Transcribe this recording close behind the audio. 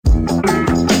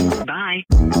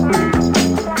Bye.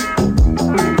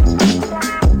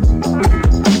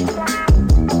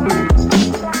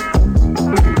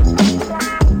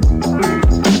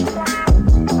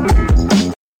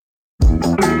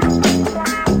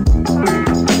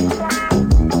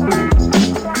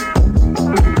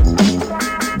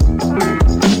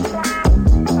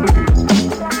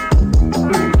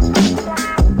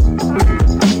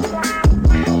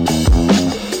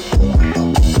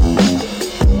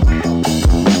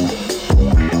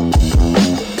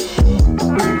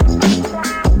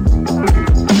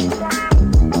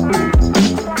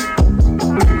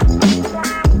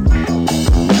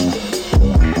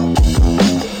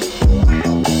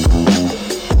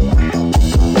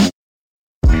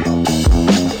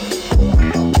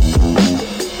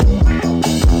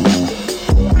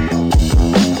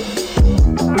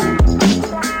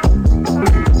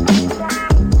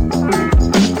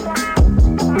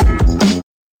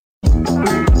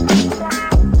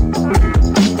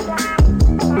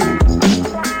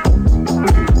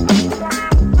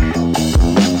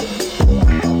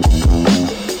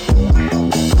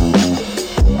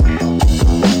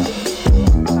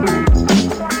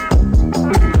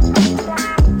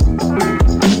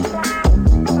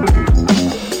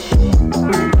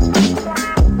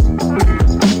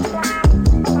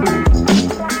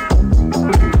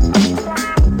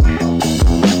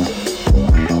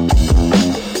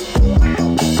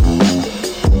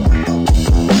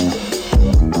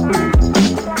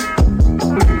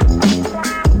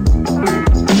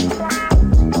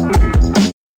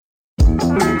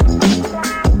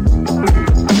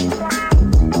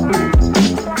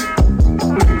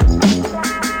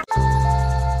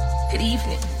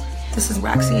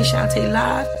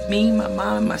 Me, my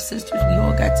mom, and my sisters, we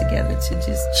all got together to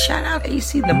just shout out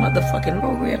AC, the motherfucking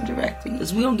program director.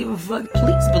 Because we don't give a fuck.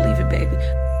 Please believe it, baby.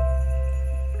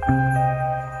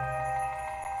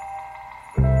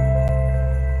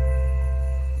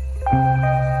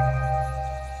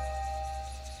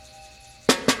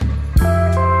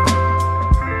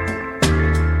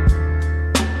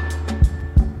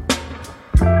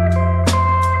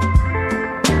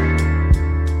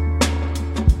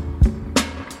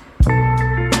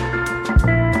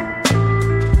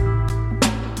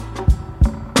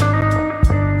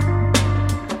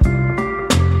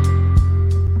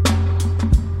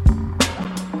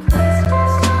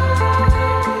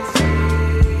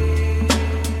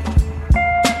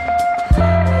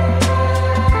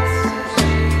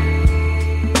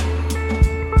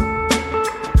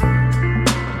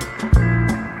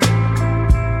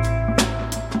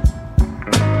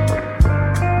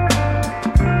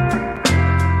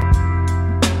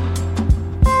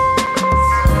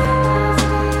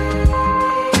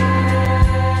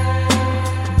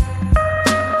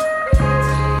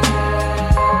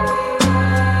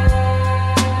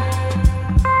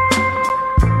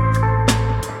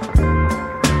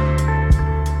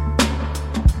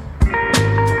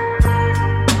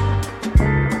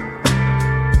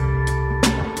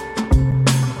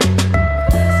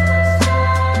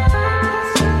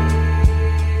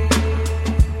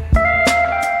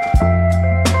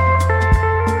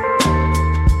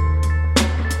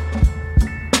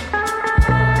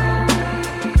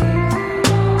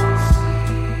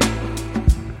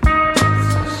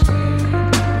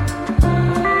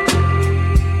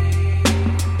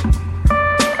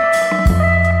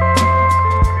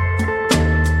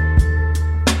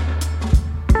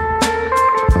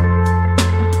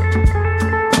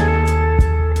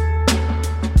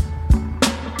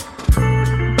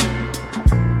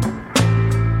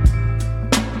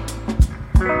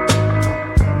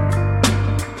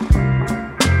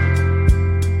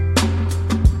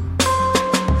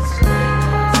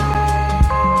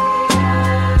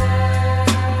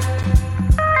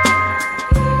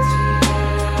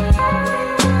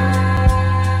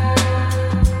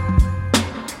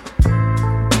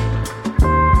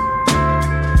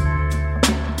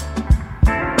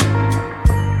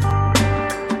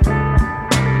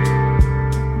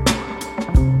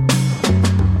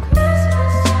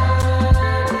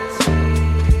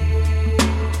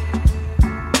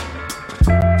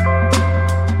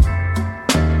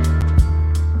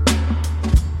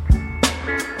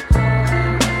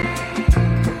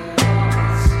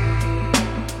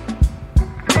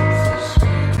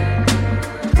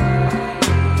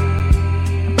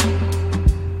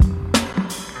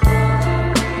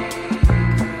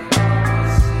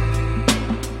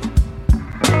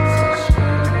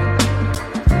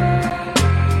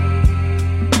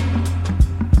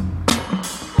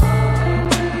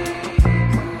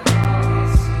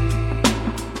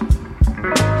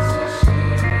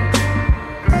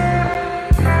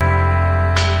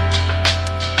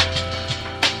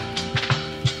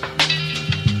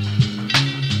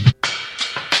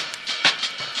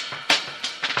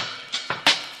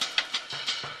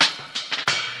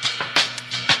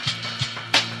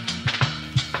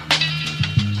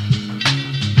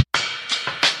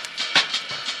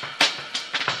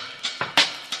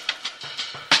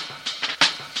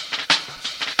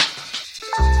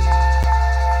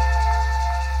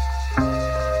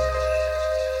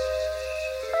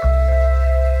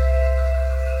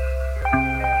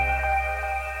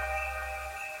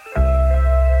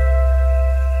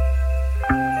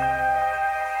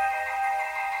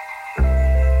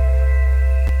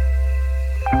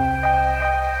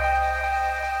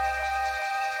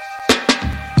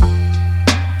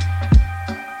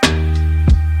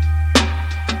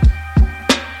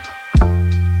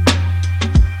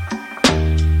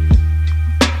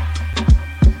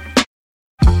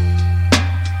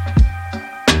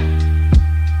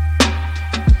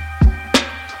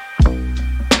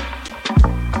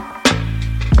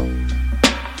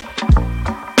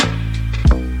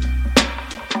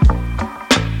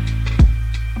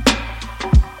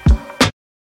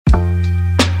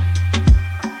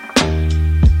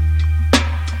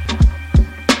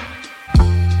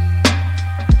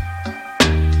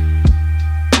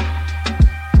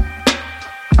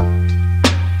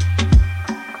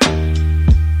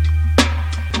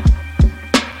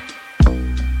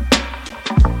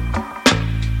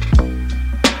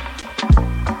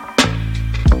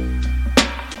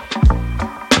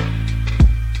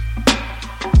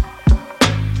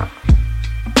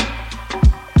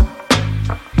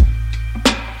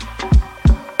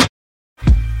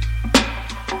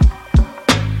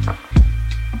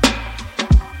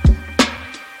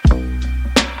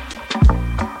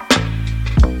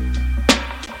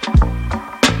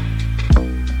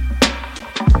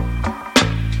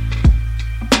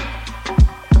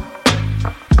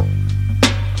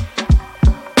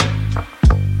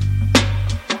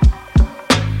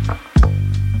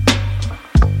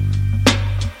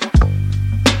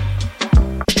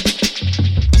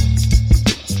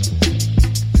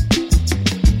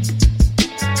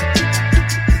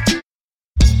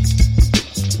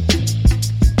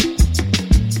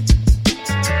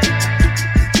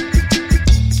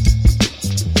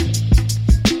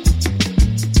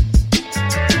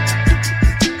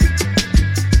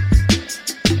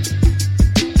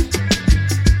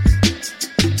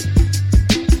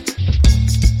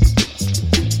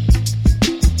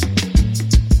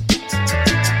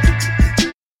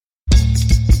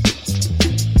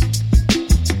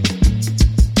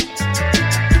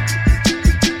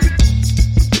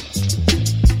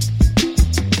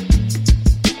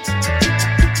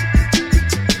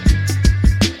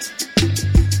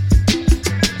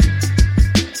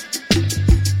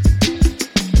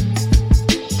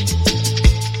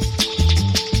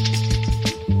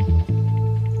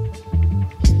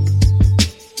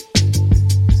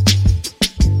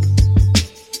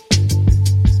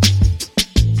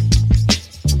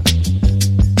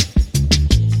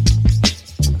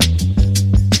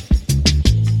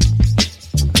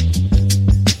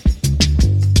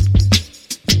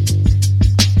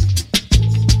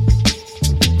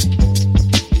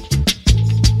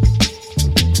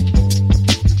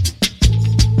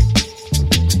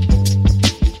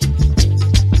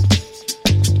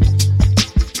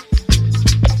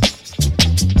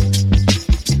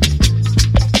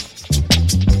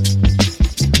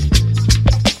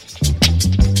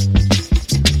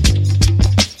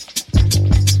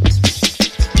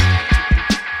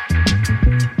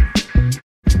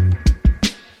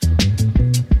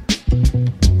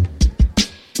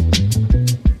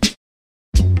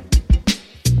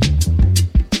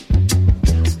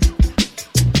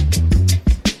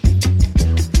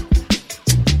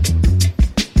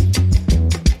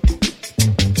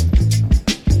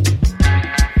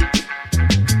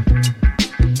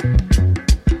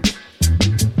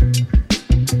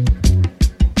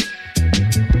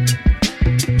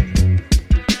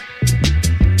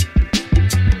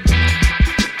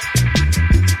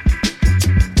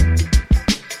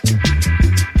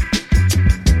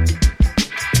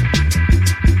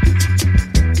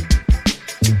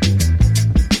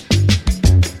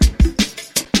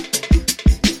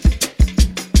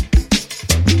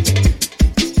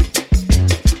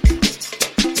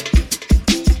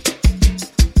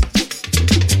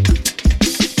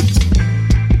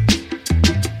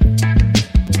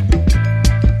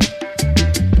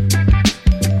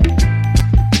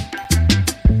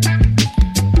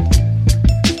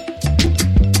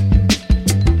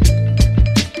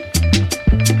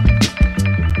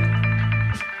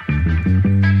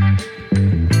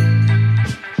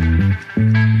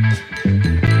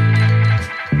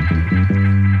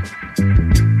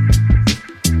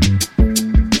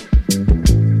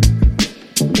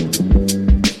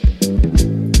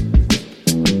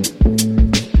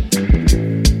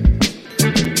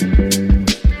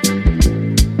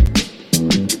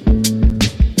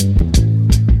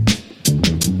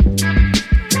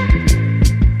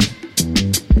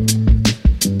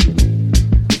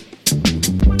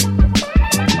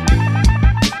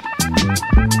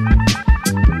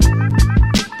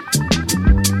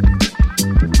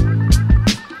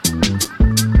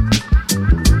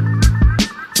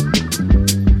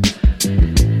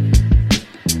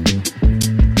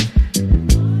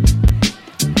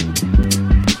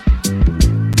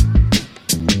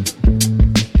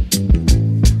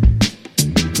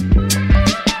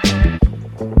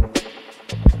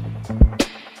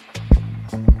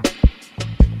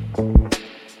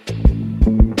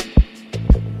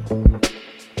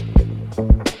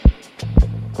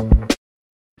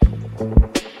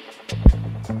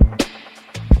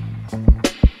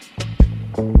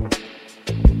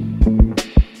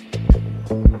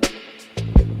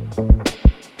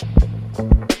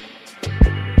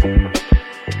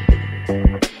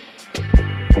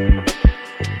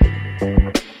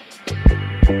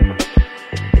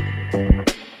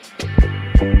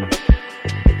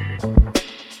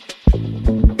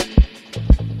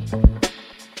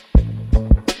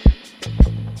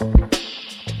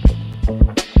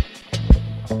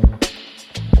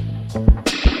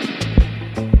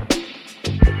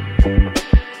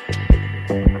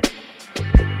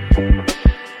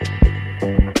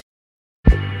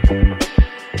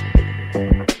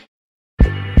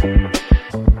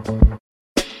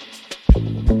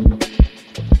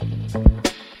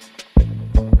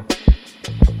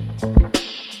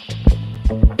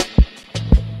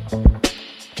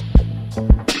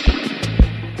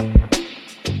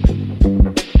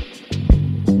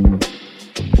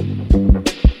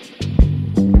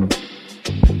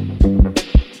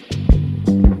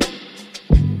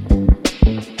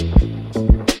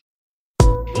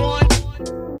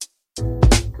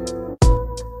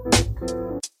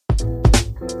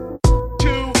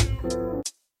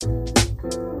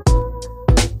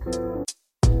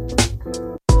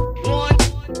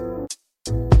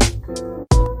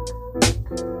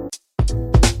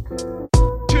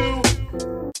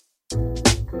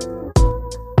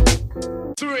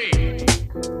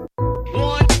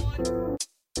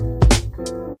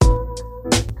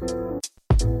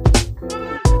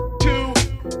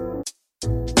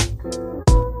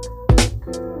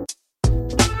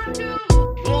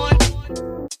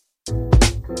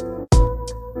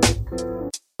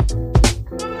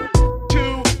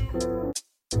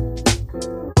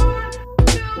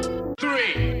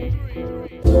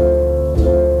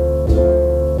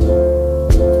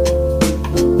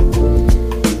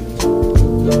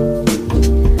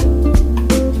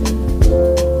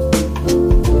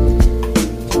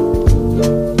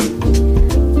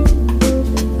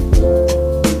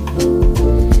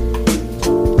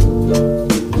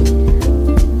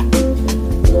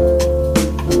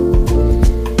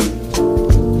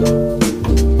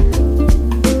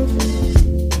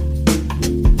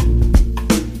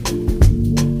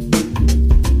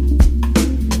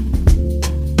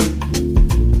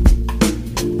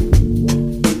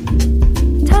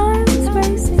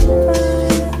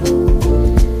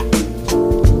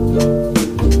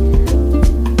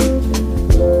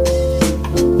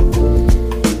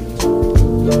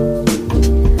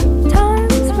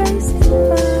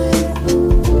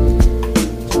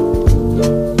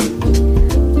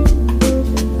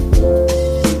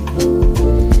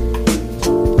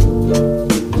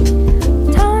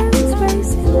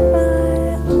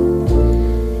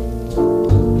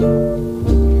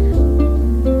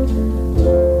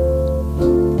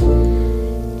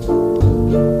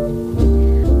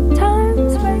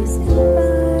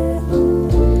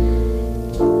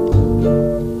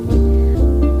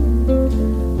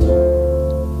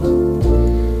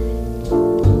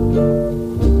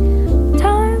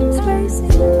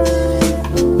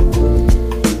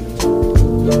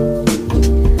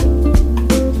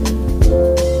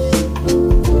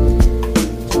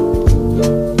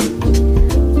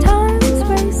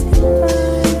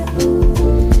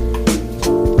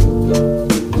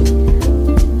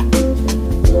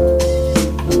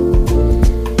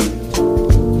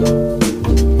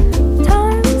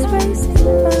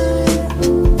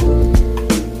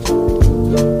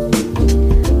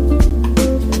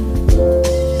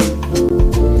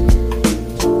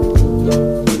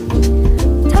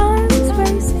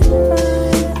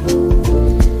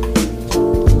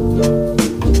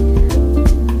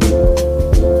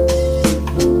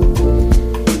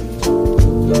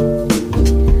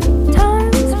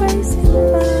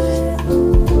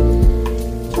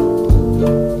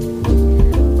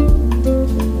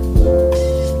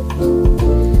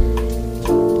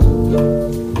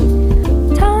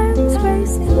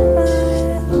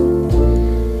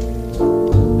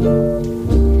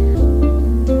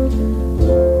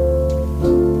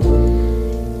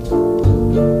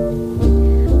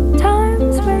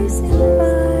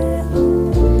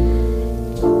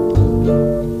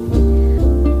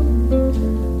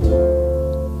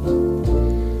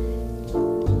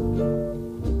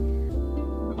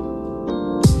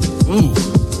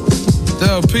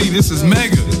 LP, this is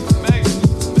Mega.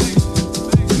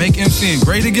 Make MCing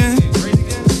great again.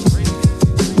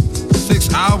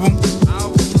 6th album.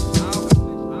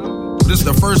 This is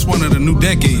the first one of the new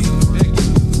decade.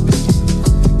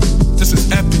 This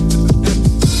is epic.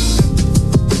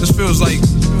 This feels like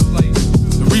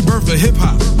the rebirth of hip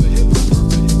hop.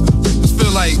 This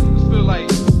feels like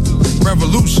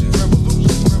revolution.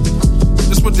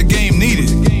 This is what the game needed.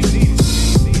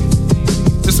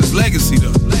 This is legacy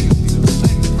though.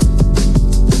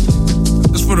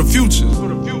 This for the future.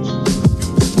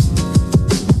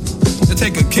 It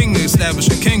take a king to establish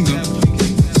a kingdom.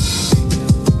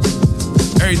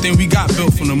 Everything we got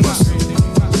built from the muscle.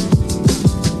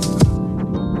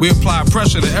 We apply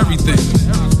pressure to everything.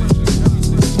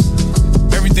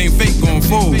 Everything fake going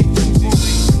forward.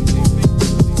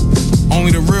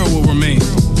 Only the real will remain.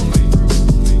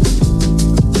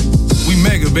 We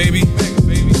Mega, baby.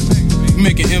 We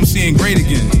making MCing great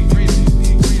again.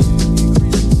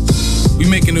 We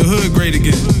making the hood great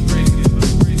again.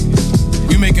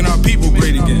 We making our people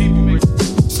great again.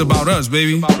 It's about us,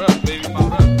 baby.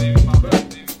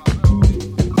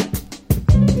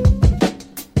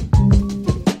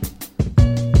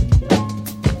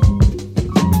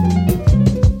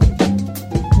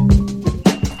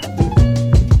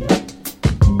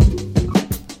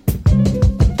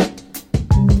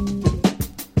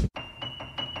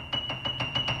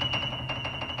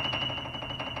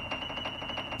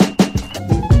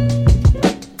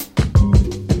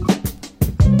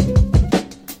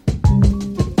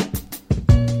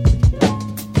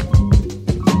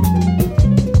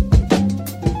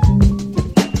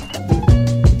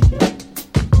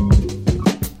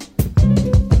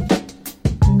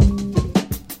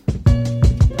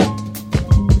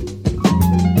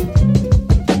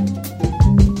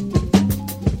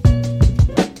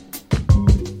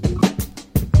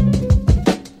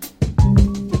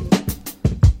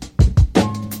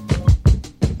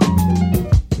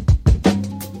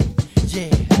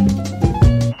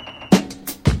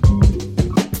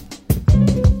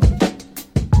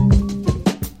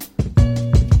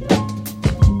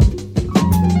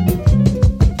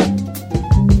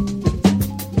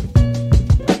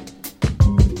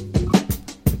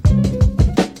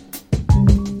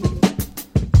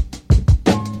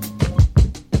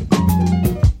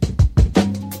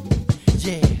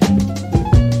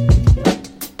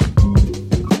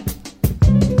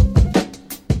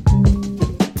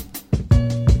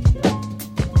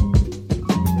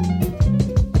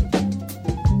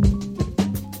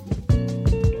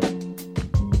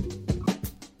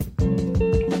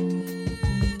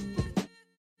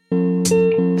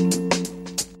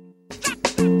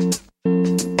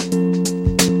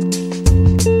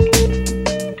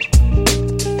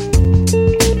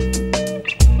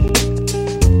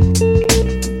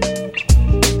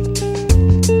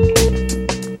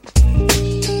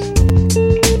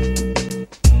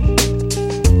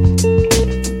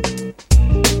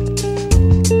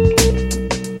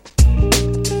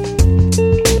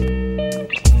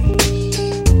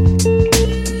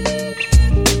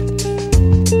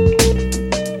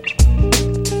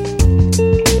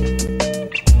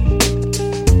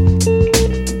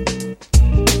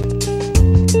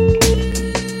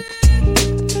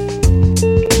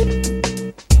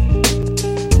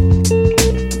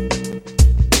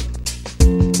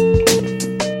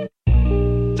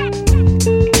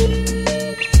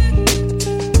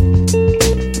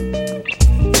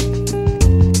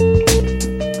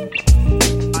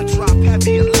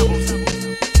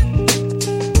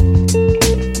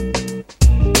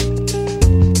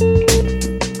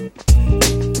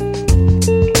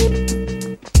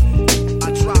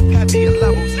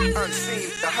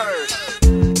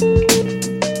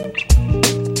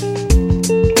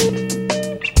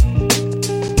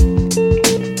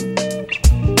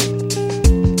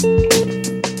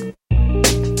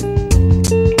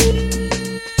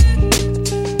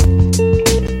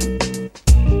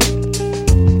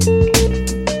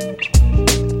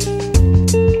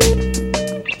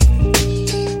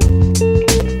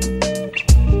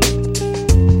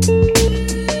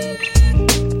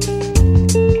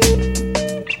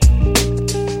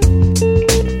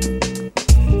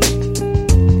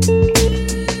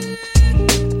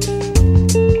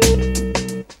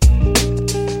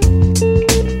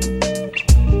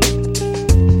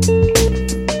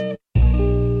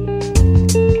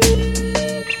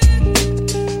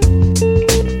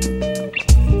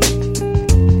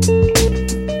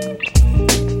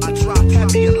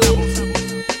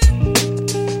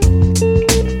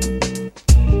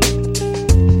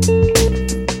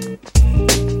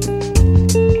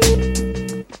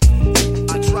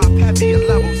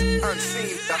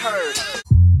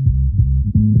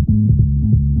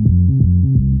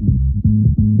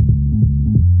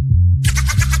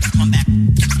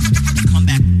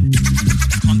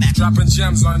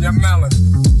 gems on your melon.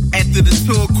 After the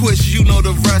tour quits, you know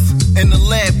the rest. In the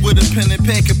lab with a pen and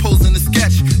pad composing a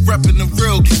sketch. Repping the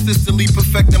real, consistently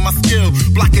perfecting my skill.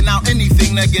 Blocking out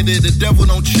anything negative, the devil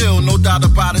don't chill. No doubt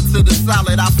about it, to the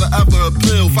solid, I forever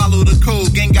appeal. Follow the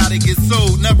code, gang gotta get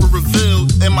sold, never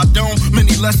revealed. In my dome,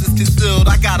 many lessons concealed.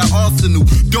 I got an arsenal,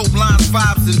 dope lines,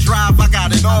 vibes, and drive. I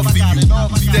got it all for you.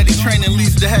 Steady training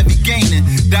leads to heavy gaining.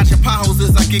 Dodging potholes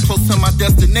as I get close to my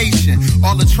destination.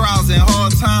 All the trials and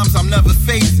hard times I'm never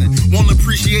facing. Won't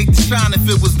appreciate the shine if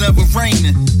it was never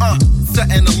raining.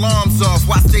 Setting alarms off,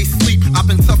 why stay sleep? I've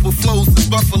been tough with flows since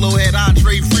Buffalo had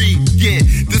Andre Reed. Yeah,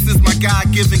 this is my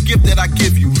God-given gift that I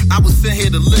give you. I was sent here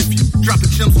to lift you, dropping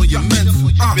gems on your mental.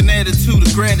 Been attitude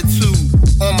of gratitude,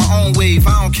 on my own wave.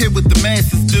 I don't care what the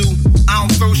masses do. I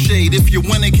don't throw shade. If you're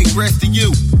winning, congrats to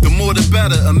you. The more the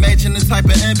better. Imagine the type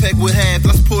of impact we'll have.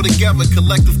 Let's pull together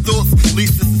collective thoughts.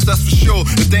 Leads to success for sure.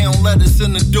 If they don't let us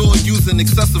in the door using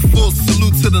excessive force,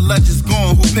 salute to the legends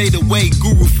gone who paid the way.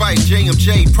 Guru Fight,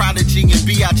 JMJ, Prodigy, and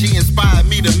B.I.G. inspired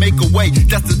me to make a way.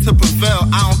 Destined to prevail.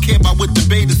 I don't care about what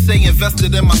debaters say.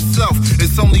 Invested in myself.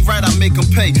 It's only right I make them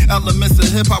pay. Elements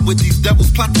of hip hop with these devils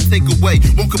plot to take away.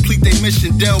 Won't complete their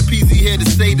mission. Del Peasy here to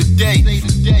say today.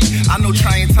 I know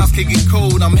trying times can get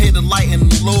cold. I'm here to lighten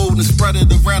the load and spread it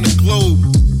around the globe.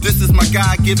 This is my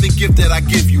God-given gift that I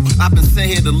give you. I've been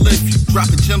sent here to lift you,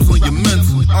 dropping gems on your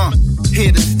mental.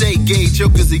 Here to stay, gay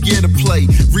jokers a year to play.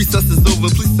 Recess is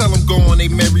over, please tell them go on a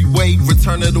merry way.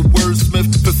 Return of the wordsmith,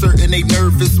 for certain they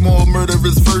nervous. More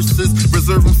murderous verses,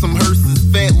 reserve them some hearses.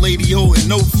 Fat lady holding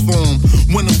notes for them.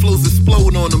 When the flows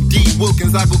explode on them, D.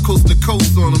 Wilkins, I go coast to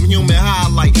coast on them. Human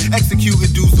highlight,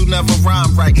 executing dudes who never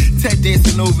rhyme right. Ted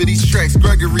dancing over these tracks,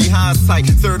 Gregory hindsight.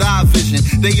 Third eye vision,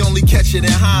 they only catch it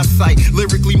in hindsight.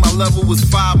 Lyrically, my level was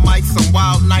 5 mics. Some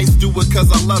wild nights, do it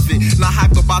cause I love it. Not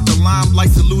hype about the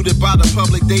limelight, saluted by the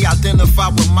public, they identify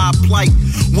with my plight.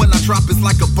 When I drop, it's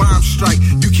like a bomb strike.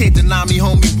 You can't deny me,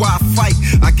 homie, why fight?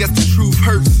 I guess the truth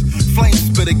hurts. Flame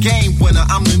spit a game winner,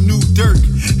 I'm the new dirt.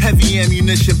 Heavy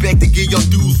ammunition back to get your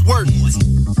dues work.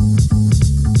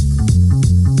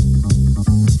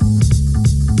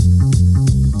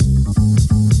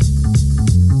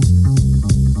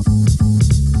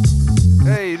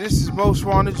 Hey, this is Most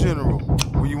Wanted General.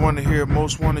 When you want to hear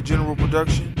Most Wanted General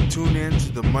production, tune in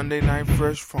to the Monday Night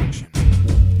Fresh function.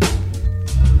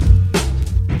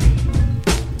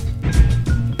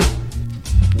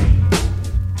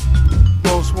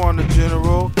 Most Wanted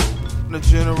General, the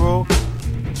General.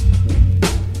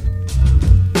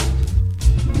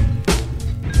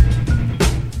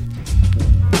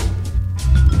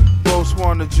 Most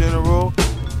Wanted General.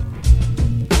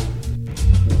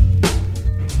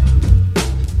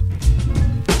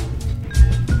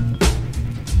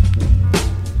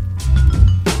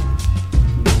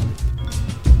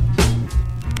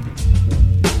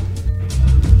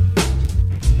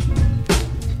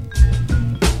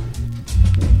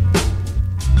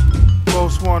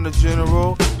 The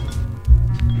General.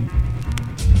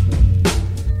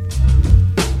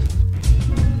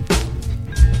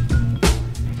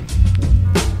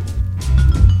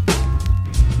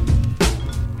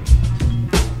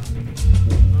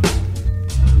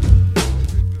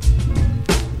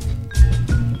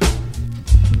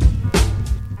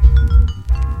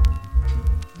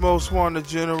 Most Wanted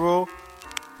General.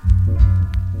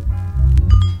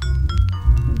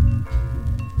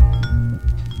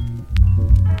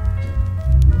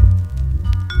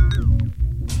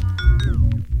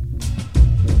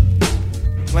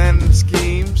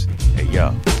 Schemes. Hey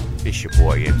yo, it's your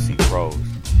boy MC Pros.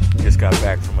 Just got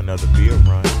back from another beer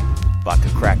run. About to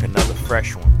crack another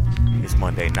fresh one. It's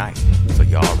Monday night, so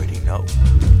you already know.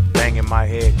 Banging my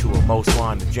head to a Most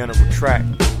Wanted General track.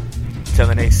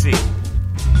 Telling AC,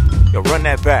 yo, run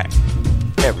that back.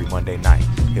 Every Monday night,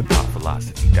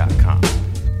 hiphopphilosophy.com.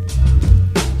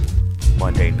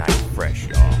 Monday night fresh,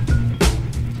 y'all.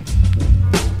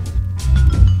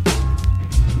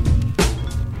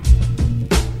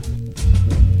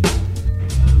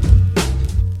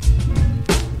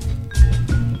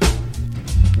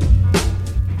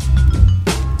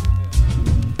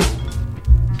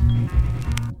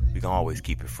 Always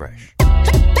keep it fresh.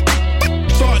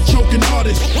 Start choking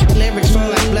artists. Lyrics flow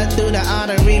like blood through the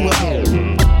artery.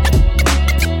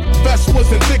 Best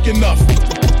wasn't thick enough.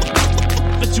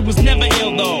 But you was never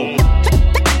ill though.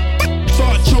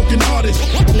 Start choking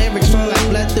artists. Lyrics flow like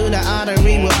blood through the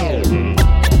artery.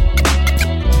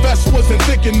 Best wasn't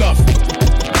thick enough.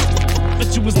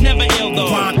 But you was never ill though.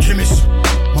 Blind chemist.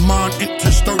 My mind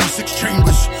enters 36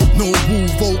 chambers. No woo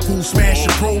vocals, smash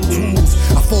your pro tools.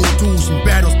 I fold duels and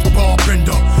battles to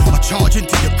barbender. I charge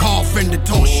into your car fender,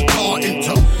 toss your car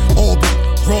into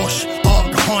orbit. Rush,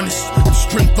 harness the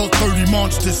strength of 30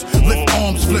 monsters. Lift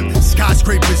arms, flip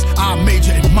skyscrapers, eye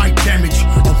major and mic damage.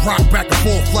 I rock back and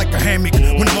forth like a hammock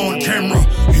when I'm on camera.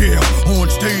 Yeah, on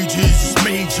stages, it's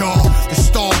major. The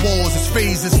Star Wars is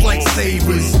phases like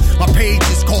sabers. My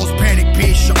pages cause panic,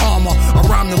 pierce your armor.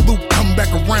 Around the loop, come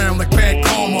back around like bad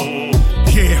karma.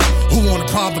 Yeah, who wanna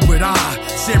bother with I?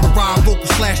 Samurai vocal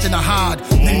slashed in a hide.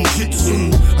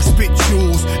 Ninjutsu, I spit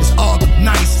jewels. It's all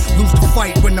nice. Lose the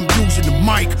fight when I'm using the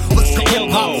mic. Let's go.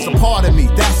 Hip hop's a part of me.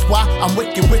 That's why I'm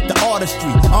wicked with the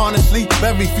artistry. Honestly,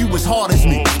 very few as hard as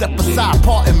me. Step aside,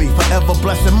 pardon me. Forever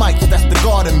blessing mics, that's the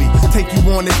God of me. Take you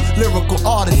on this lyrical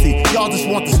odyssey. Y'all just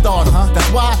want to start 'em, huh?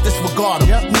 That's why I disregard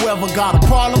 'em. Whoever got a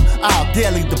problem, I'll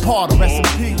daily depart 'em.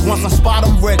 Once I spot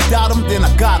 'em, red dot 'em, then I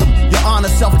got 'em. Your honor,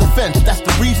 self-defense, that's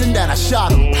the reason that I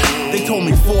shot 'em. They told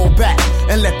me fall back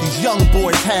and let these young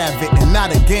boys have it. And now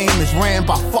the game is ran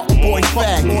by fuckboy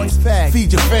faggots.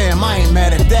 Feed your fam, I ain't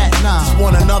mad at that. Nah, just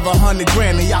want another 100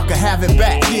 grand and y'all can have it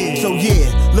back. So yeah,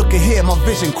 look at here, my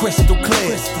vision crystal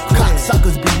clear.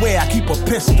 Cocksuckers beware, I keep a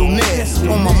pistol near.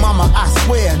 On my mama, I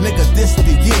swear, nigga, this the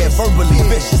year. Verbally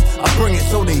vicious, I bring it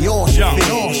so they all should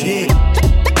feel. Yeah.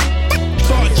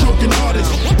 Start choking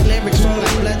artists. Lyrics flow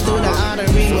like blood through the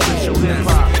arteries.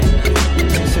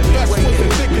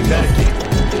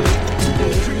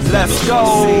 Let's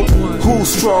go. Who's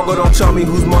stronger? Don't tell me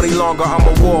who's money longer. I'm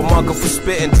a warmonger for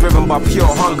spitting, driven by pure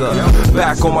hunger.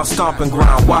 Back on my stomping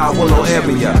ground, Wild Willow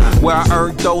area, where I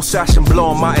earned dough, sash and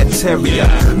blowing my interior.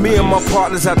 Me and my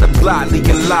partners at the block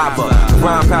leaking lava.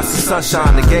 Grind past the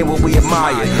sunshine, the game what we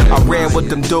admire. I ran with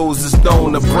them dudes that's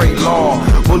known to break law.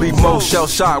 Willie Mo, Shell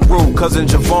Shot, Rue, Cousin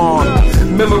Javon.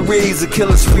 Memories of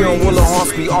killing spree on Willow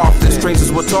Hornsby often.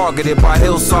 Strangers were targeted by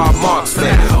hillside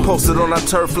marksmen. Posted on our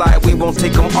turf like we won't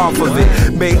take them off of it.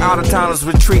 Made out-of-towners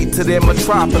retreat to their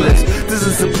metropolis. This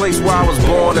is the place where I was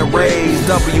born and raised.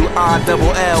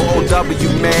 W-I-double-L-O-W,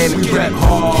 man, we rap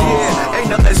hard. Yeah, ain't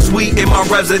nothing sweet in my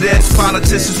residence.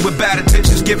 Politicians with bad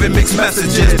intentions giving mixed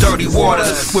messages. Dirty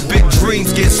waters with big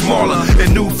dreams get smaller.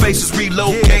 And new faces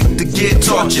relocate to get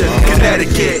tortured.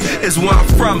 Connecticut is where I'm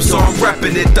from, so I'm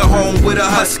repping it. The home where the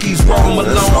Huskies roam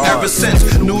alone ever since.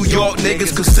 New York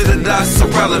niggas considered us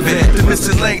irrelevant. The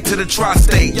missing link to the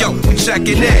tri-state, yo, we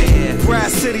checking in.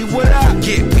 Brass City, what up?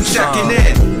 Yeah, we checking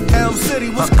in. Elm City,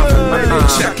 what's good? We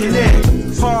checking in.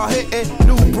 Hard hitting,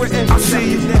 New Britain, I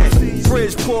see you next.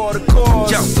 Bridgeport, of course,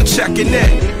 yo, we checking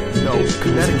in. You know,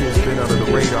 Connecticut's been under the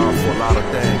radar for a lot of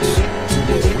things.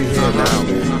 We here now.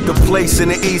 The place in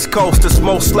the East Coast that's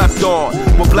most slept on,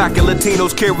 where black and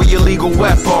Latinos carry illegal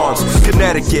weapons.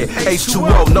 Connecticut,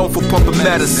 H2O, known for pumping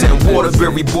medicine.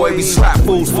 Waterbury, boy, we slap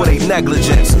fools for their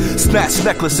negligence. Snatch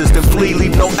necklaces, then flee,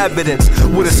 leave no evidence.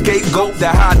 With a scapegoat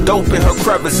that hide dope in her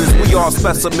crevices. We all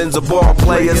specimens of ball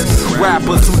players.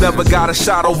 Rappers who never got a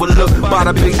shot overlooked by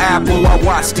the Big Apple. I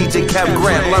watched DJ Kev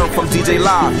Grant learn from DJ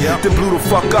Live. Then blew the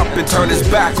fuck up and turned his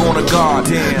back on a guard.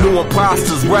 New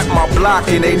imposters rep my block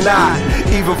and they not.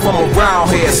 Even from around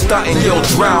here, stunting, yo,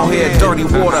 drown here. Dirty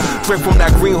water, drink from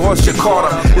that green horse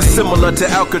Jakarta. It's similar to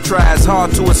Alcatraz,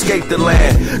 hard to escape the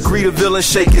land. Greet a villain,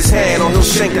 shake his hand, or he'll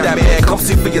shank that man. Come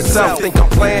see for yourself, think I'm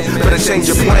playing, better change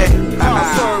your plan.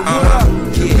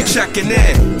 We checking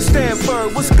in.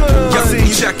 Stanford, what's good? Yo,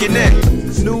 we checking in.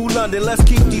 New London, let's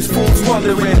keep these fools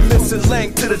wondering. Missing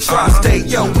link to the tri-state,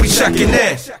 yo, we checking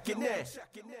in.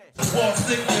 Walk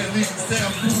sick and leave the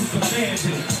sound through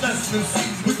commanded. Less than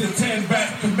seats with the 10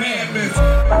 rap commandments.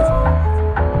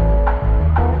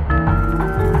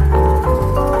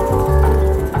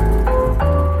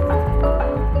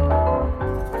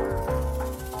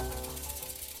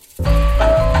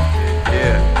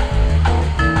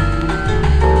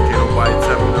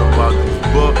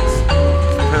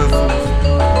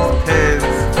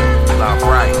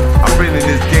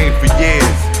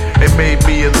 Made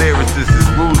me a lyricist, it's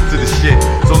rules to the shit.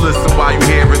 So listen while you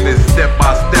hearing this step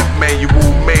by step, man, you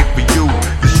woo made for you.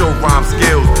 To show rhyme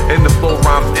skills and the flow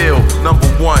rhymes ill. Number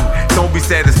one, don't be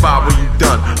satisfied when you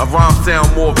done. A rhyme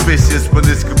sound more vicious when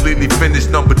it's completely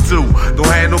finished. Number two, don't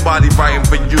have nobody writing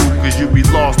for you, cause you be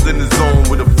lost in the zone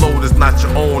with a flow that's not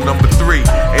your own. Number three,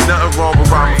 ain't nothing wrong with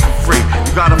rhyming for free.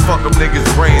 You gotta fuck up niggas'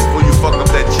 brains before you fuck up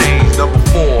that change. Number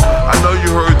four, I know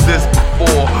you heard this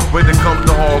before. When it comes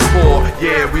to hardcore,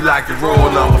 yeah, we like it raw.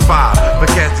 Number five, but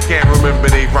cats can't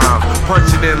remember they rhymes.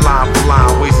 Punching in line for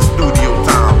line, wasting studio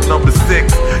time. Number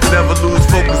six, never lose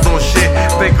focus on shit.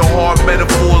 Think of hard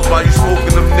metaphors while you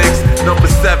smoking them nicks. Number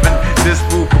seven, this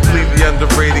rule completely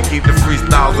underrated. Keep the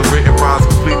freestyles and written rhymes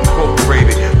completely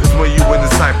incorporated. Cause when you in the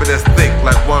cypher that's thick,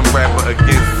 like one rapper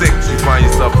against six, you find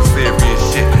yourself in serious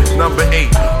shit. Number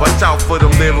eight, watch out for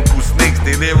them lyrical snakes.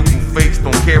 They lyrical fakes,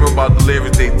 don't care about the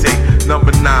lyrics they take.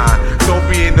 Number nine,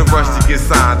 get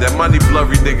signed. That money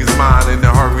blurry niggas mind in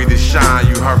a hurry to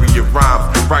shine. You hurry your rhymes,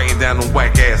 writing down on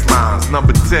whack ass lines.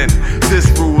 Number 10,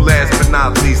 this rule last but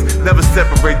not least. Never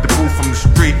separate the booth from the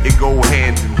street, it go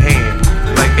hand in hand.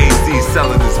 Like AC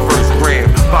selling his first gram.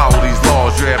 Follow these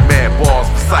laws, you have mad balls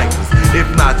for ciphers. If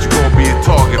not, you gon' be a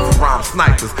target for rhyme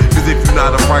snipers. Cause if you're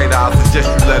not a writer, I suggest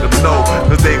you let them know.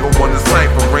 Cause they gon' wanna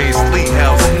sniper, rain, sleet,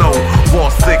 hell, snow.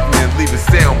 Wall sickening, leaving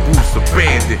sound booths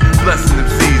abandoned. Blessing them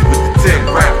seeds with the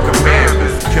 10 rap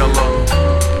commandments, killer.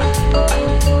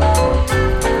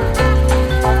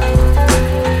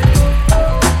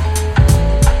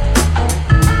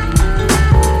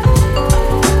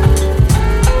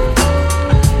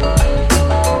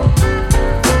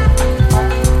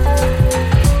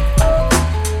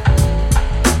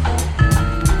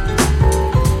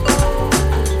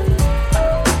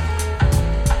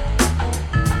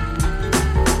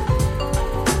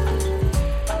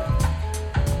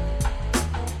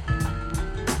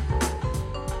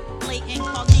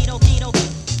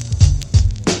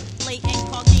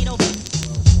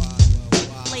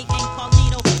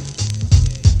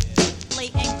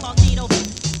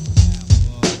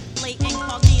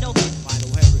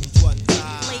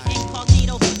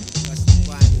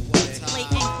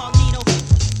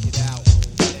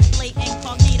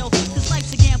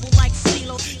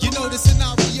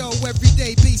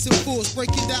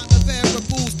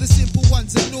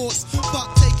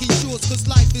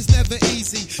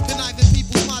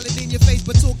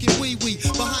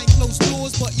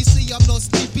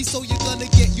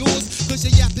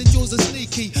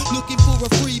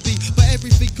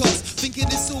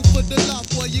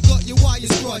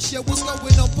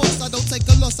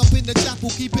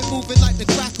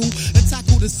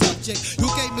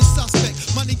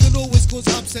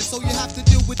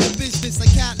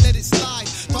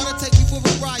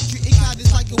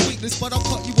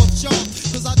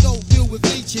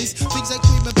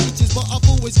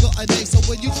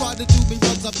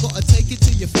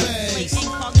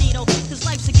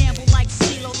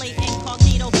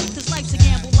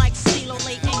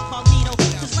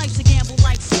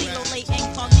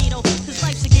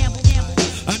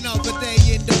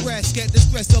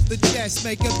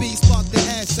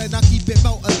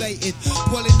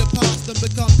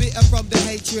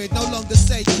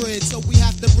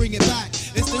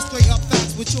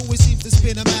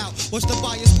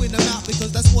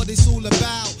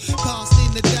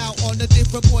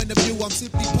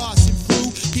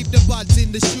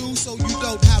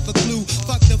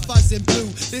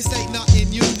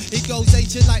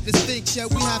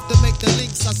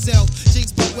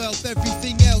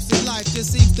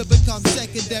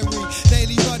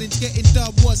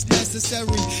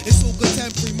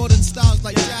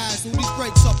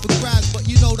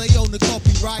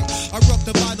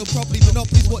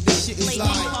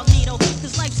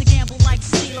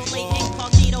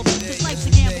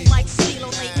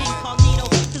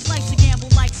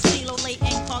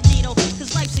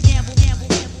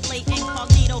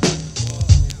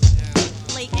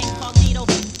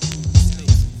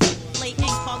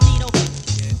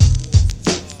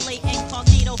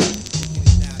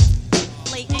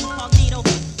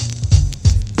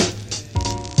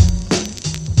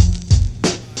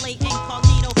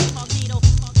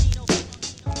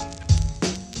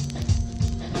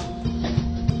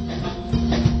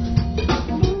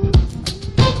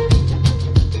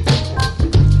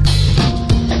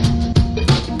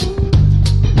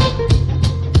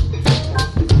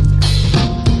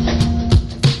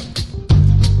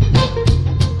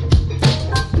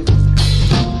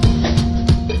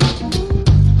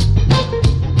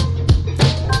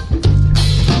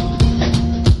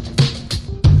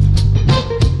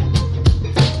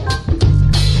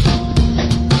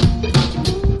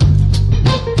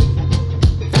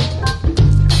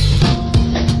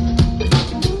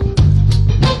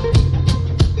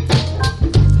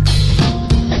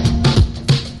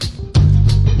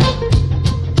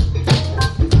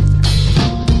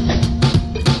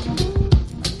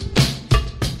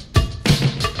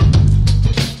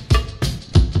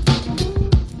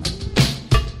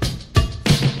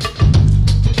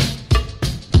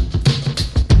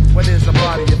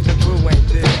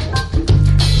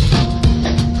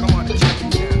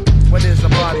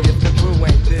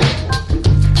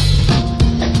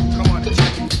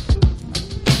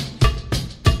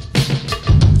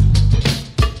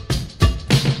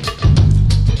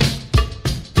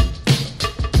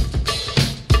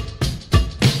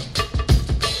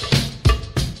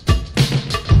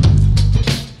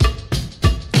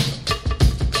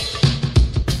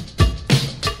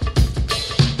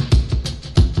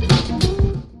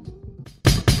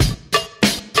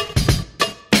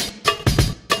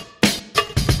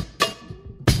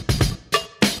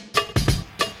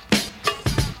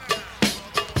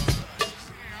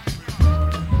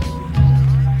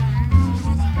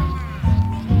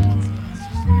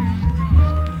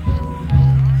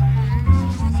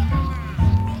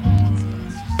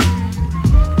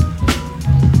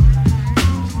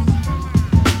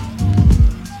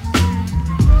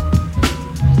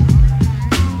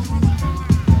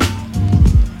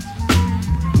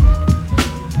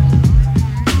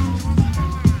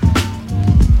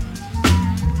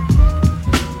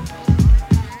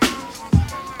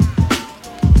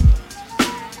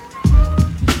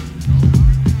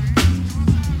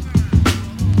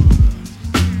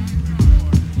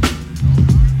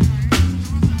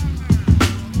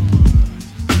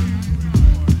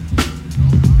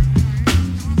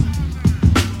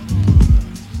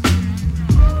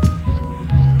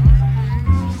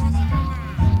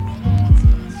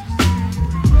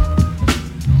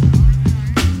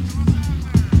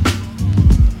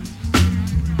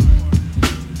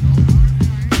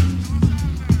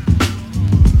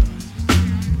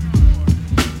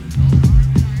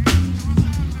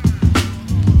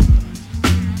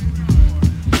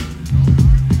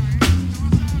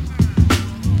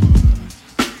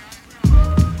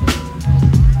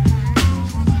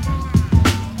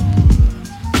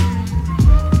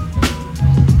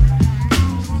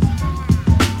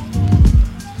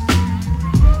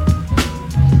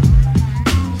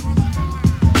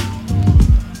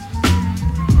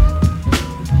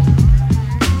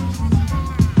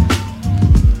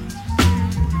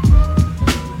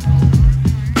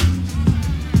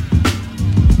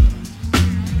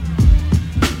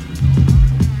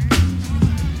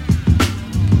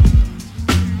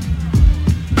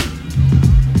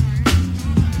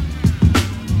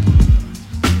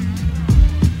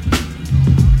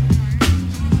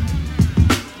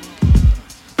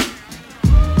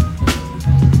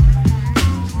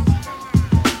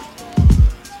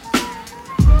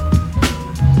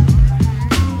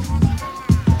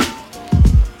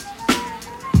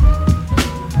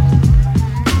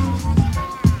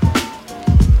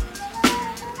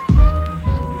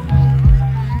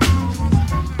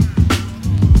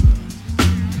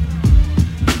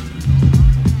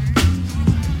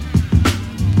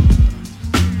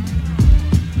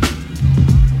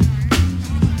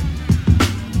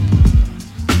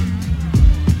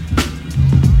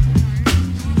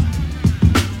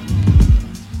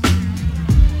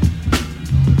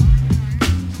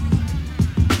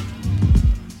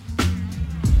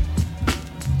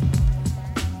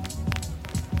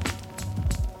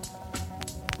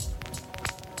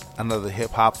 another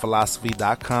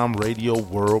hiphopphilosophy.com radio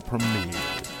world premiere.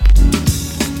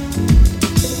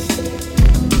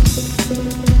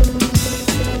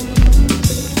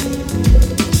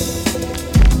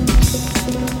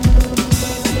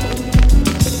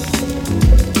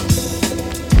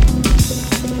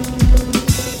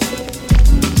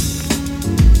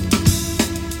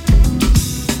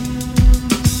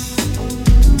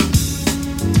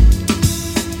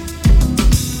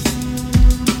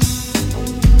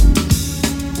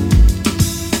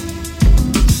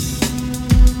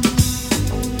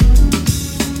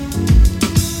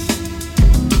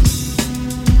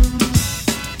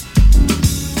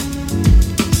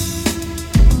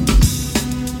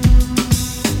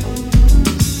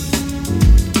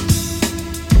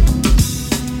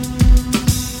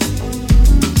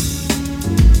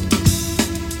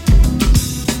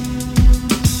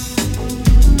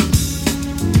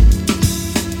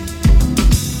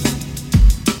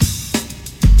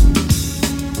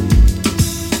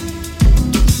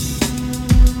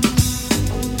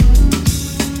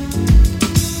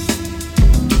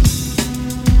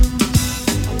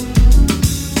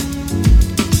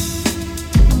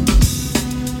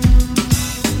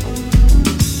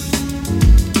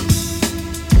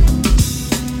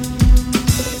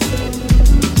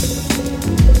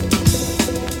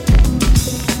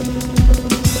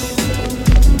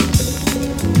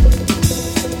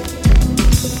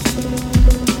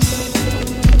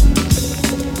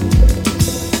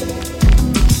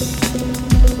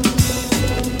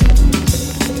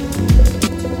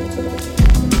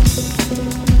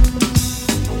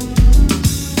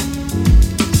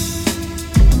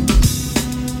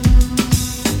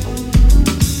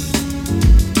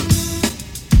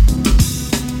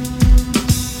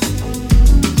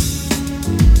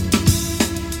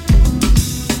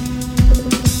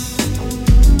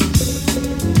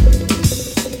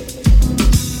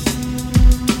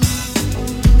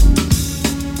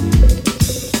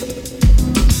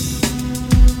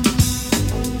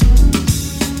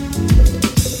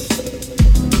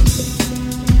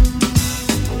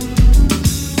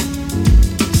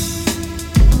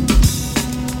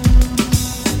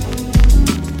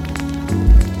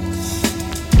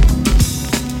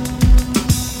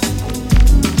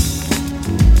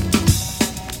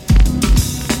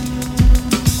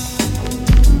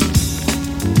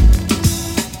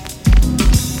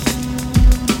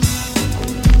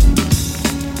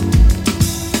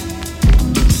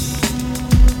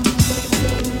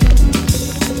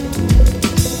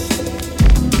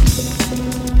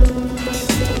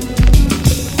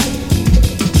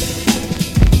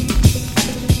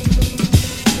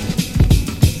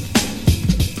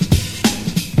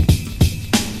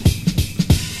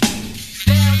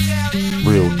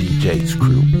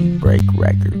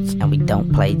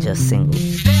 Play just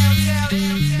singles.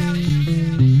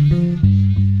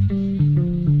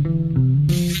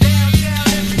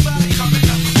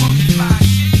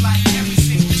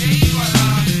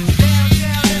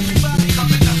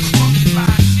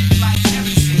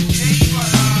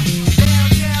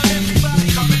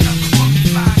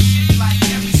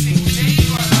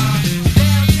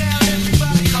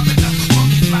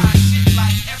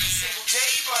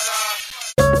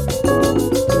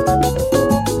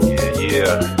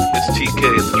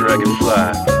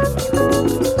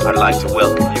 I'd like to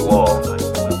welcome you all to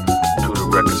the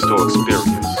Record Store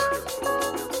Experience.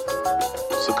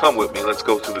 So come with me, let's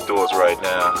go through the doors right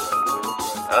now.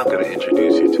 And I'm going to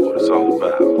introduce you to what it's all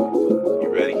about. You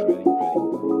ready?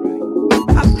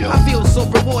 I feel so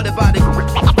rewarded by the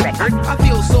record. I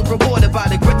feel so rewarded by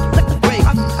the great.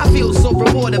 I feel so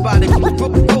rewarded by the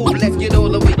road. Let's get all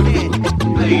the way in.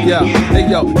 Yeah, hey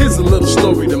yo, here's a little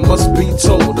story that must be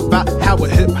told about how a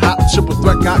hip-hop triple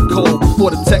threat got cold.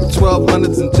 Before the Tech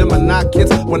 1200s and Gemini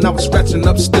kits, when I was scratching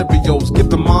up stereos, get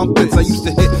them on bits. I used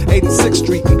to hit 86th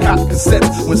Street and cop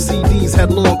cassettes when CDs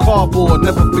had long cardboard.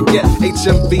 Never forget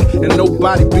HMV and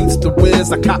Nobody Beats the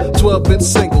Wiz. I cop 12-inch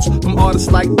singles from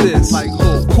artists like this, like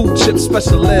Cool Chip,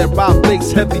 Special Ed, Rob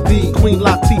Bass, Heavy D, Queen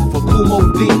Latifah,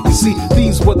 Kumo D. You see,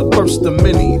 these were the first of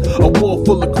many. A wall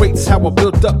full of crates, how I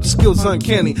built up the skills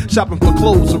uncanny. Shopping for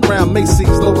clothes around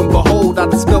Macy's, lo and behold, I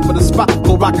discovered a spot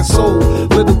for rock and soul.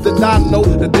 Little did I know,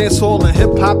 the dance hall and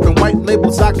hip hop and white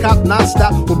labels I cop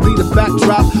non-stop would be the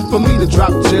backdrop for me to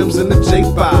drop gems in the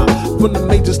J5. From the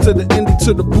majors to the indie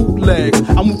to the bootlegs,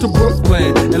 I moved to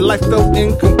Brooklyn and life felt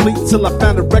incomplete till I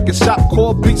found a record shop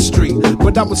called Beat Street.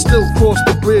 But I would still cross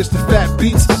the bridge to Fat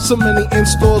Beats. So many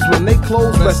in-stores when they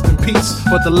closed, rest in peace.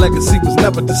 But the legacy was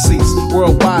never deceased.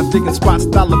 Worldwide digging spots,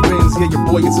 dollar bins, yeah, your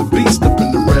boy is a beast up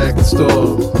in the record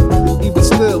store. Even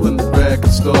still in the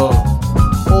record store.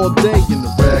 All day in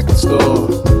the record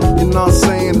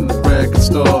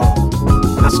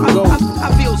Let's go.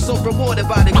 I feel so rewarded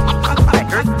by the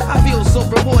I feel so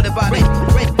rewarded by it.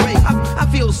 I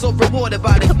feel so rewarded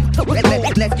by it.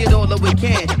 Let's get all that we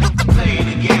can. Play it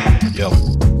again. Yo.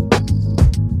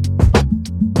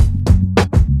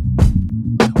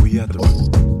 We at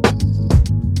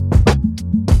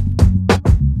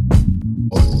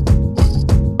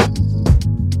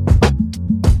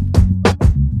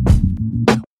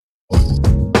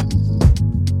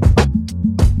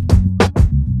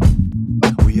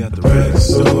the Rec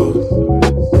store.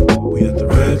 We at the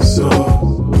rec store.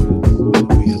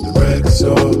 We at the rec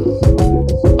store.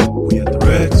 We at the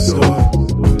rec store.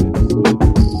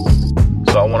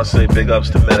 So I want to say big ups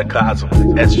to Metacosm,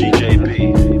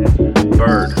 SGJP,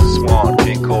 Bird, Swan,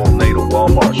 King Cole, Nato,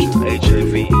 Walmart,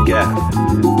 HAV, Gap,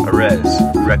 Arez,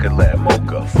 Record Lab,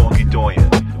 Mocha, Funky Doyen,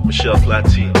 Michelle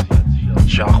Platine,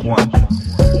 Jaquan,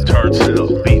 Turnstill,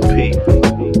 BP,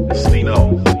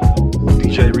 Stino,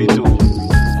 DJ Redo,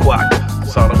 Quack,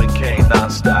 Solomon Kane,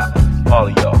 Non-Stop, all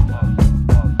of y'all,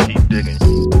 keep digging.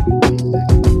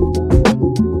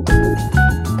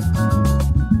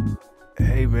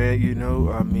 Hey man, you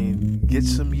know, I mean, get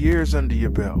some years under your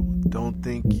belt. Don't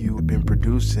think you've been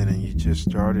producing and you just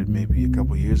started maybe a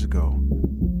couple years ago.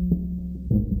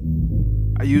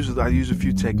 I use a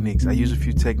few techniques. I use a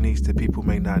few techniques that people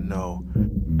may not know.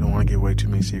 Don't want to give away too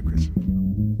many secrets.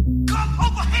 Come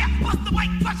over here, bust the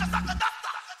white pressures of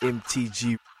the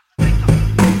MTG.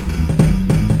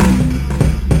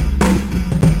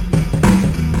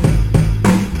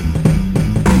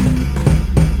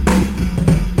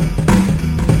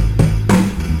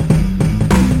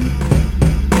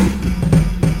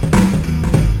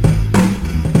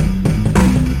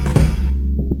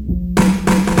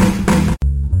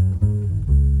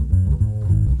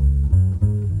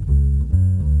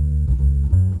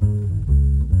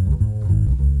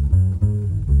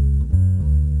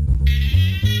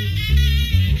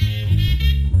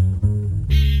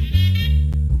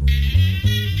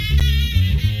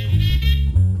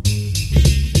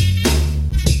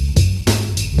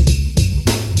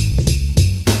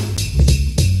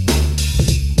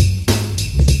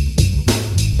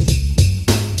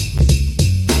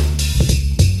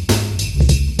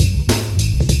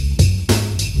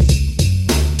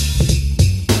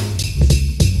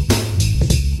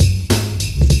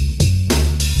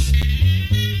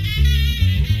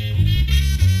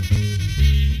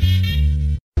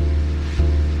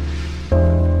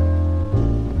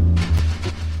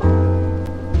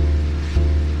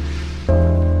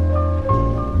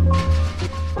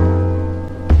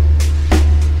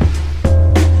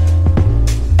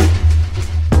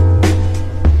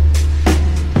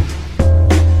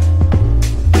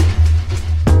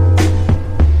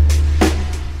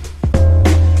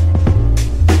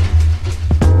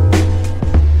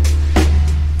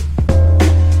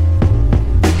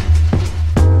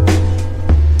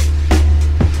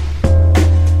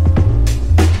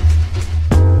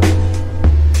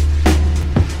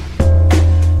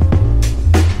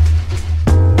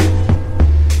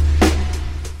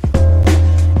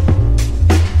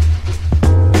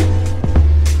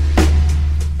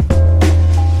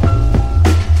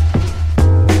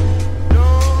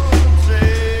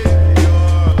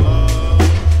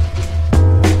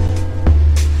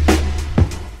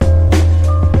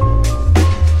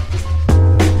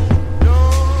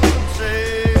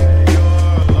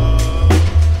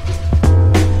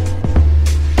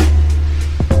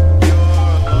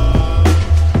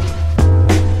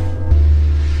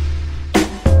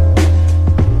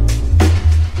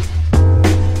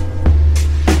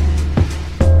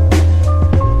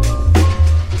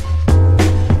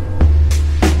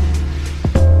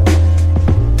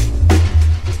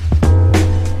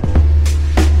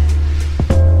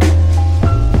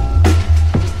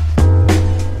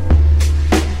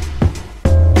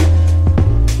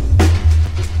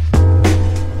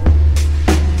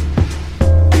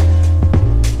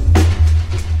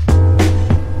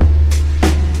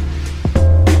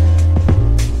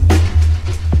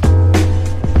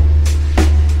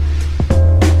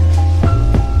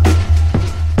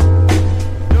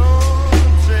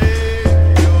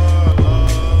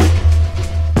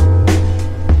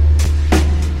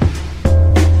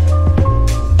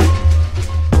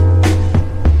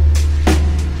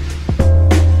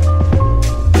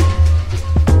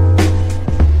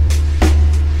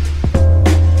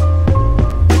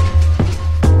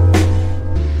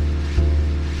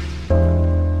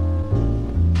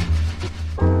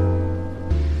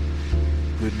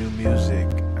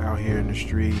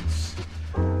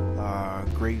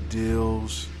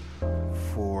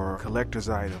 collector's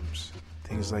items,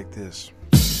 things like this.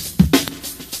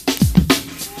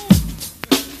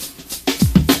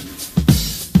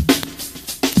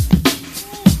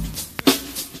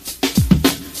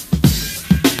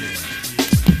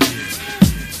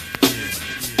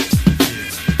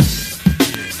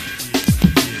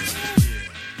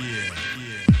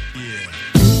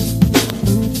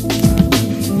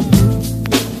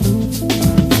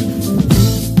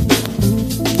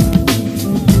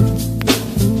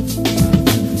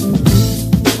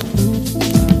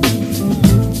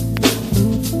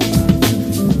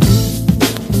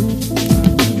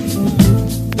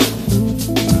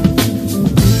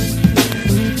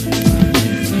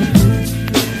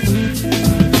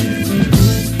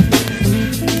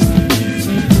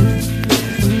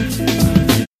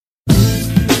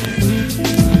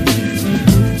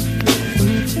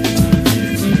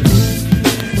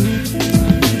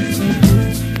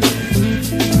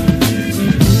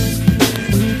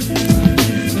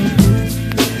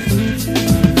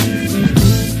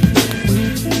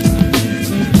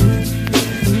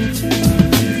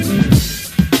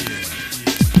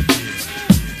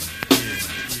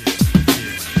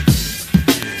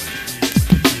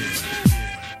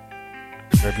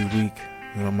 every week,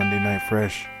 Monday Night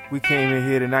Fresh. We came in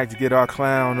here tonight to get our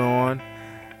clown on,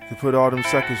 to put all them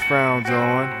suckers' frowns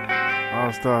on.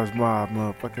 All Stars Mob,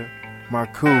 motherfucker.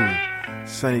 Marcool,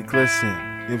 Sonny Glisten,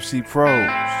 MC Pros,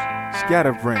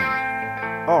 Scatterbrain,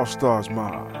 All Stars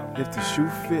Mob. If the shoe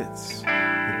fits,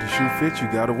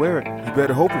 you gotta wear it. You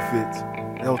better hope it fits.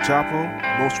 El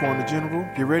Chapo, Most Wanted General,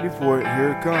 get ready for it.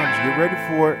 Here it comes. Get ready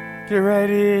for it. Get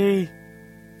ready.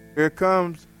 Here it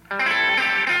comes.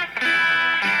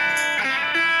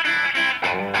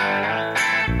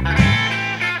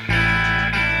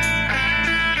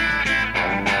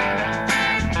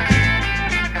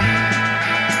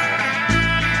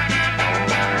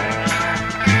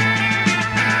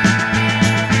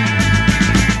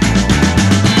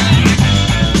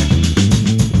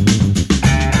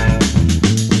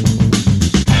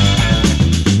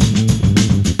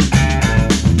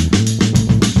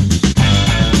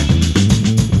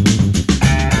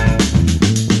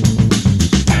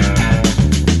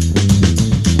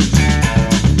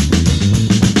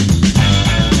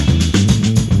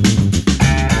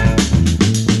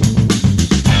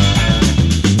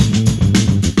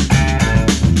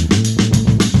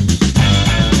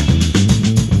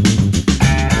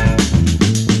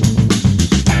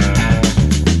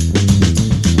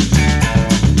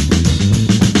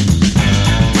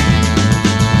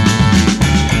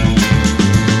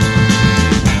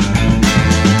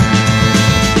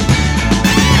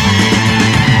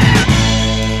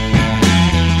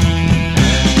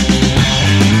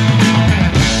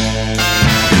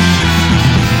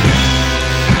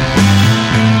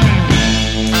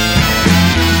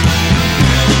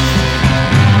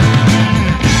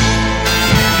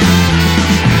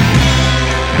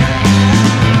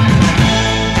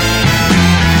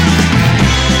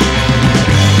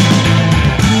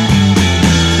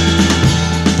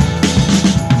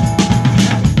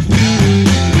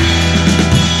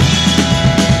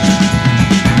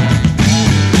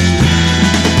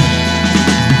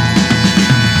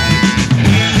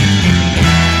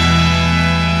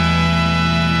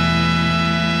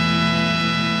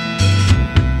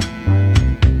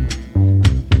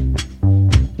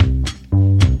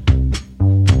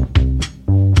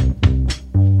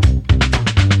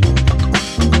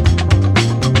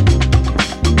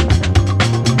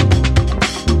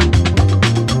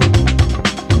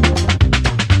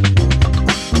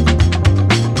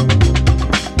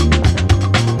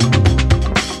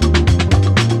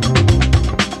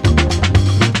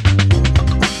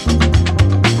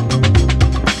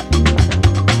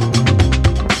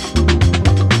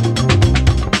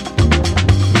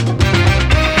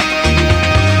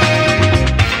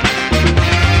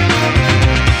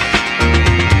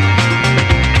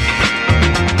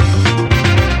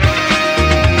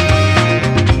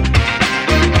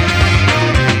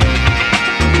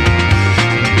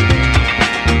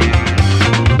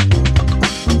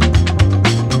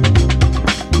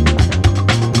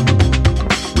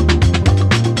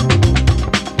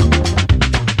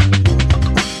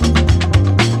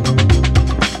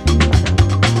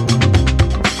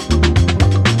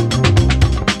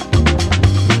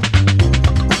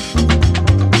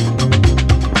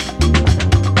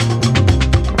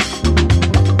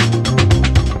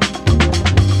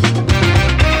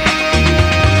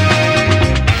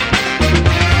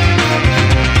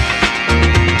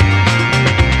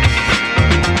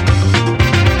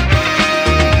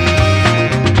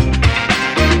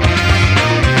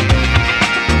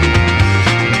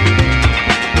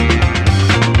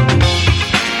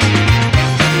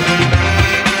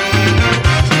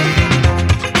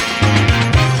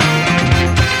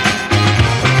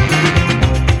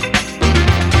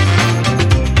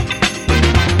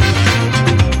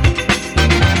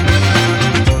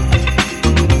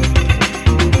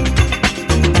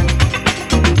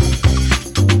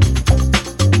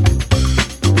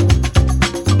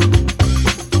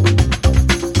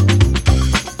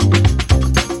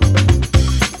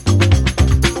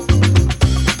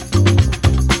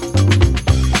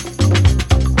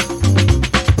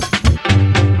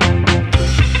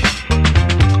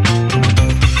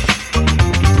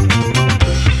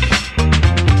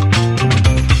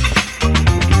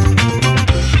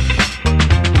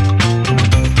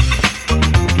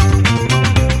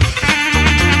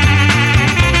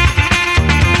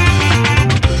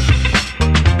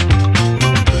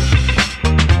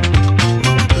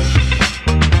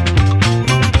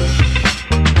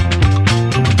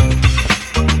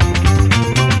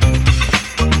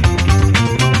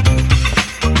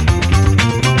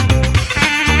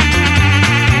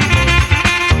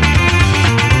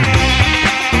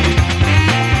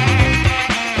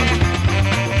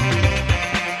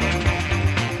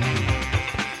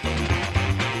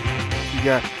 We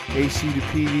got AC to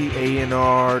PD,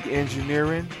 A&R,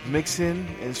 engineering, mixing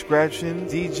and scratching,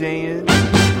 DJing,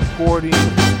 recording,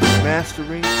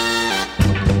 mastering.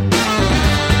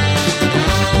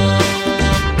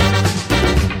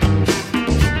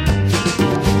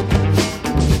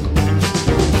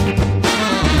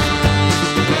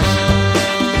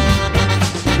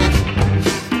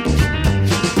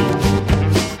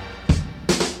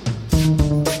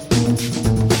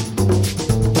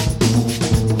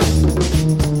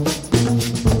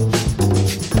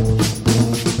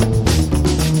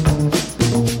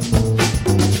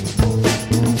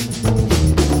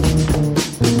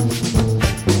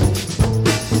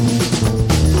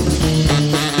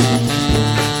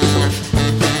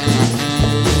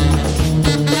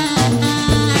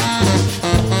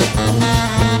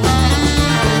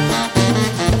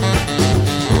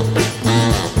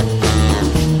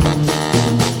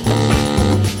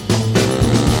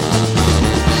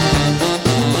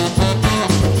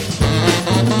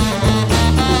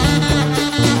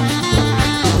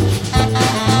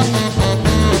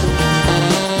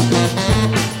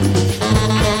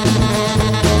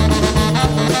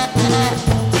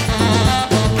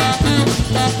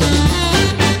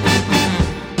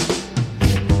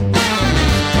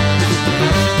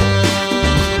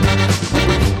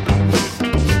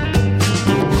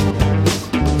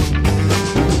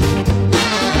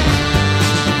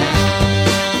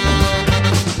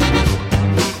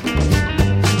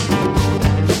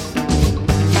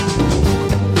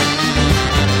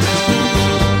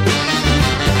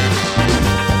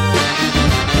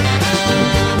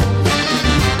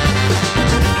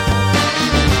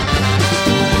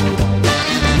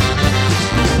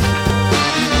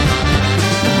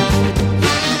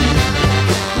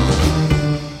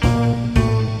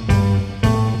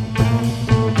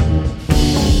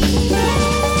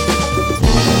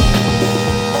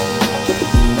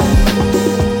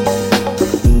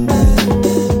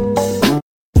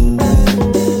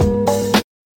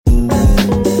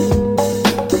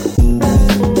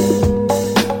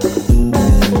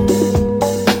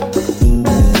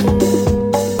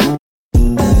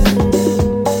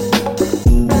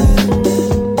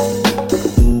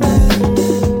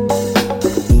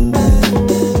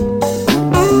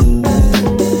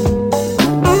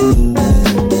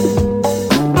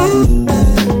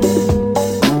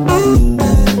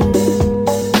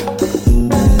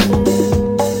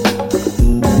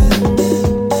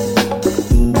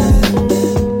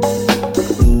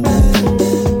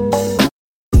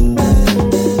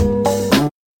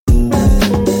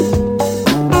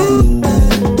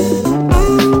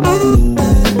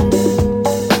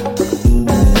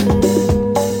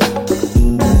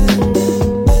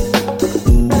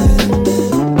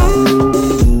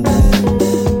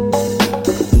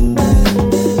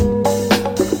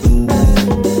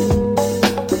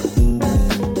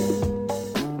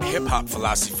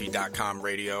 hiphopphilosophy.com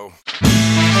radio.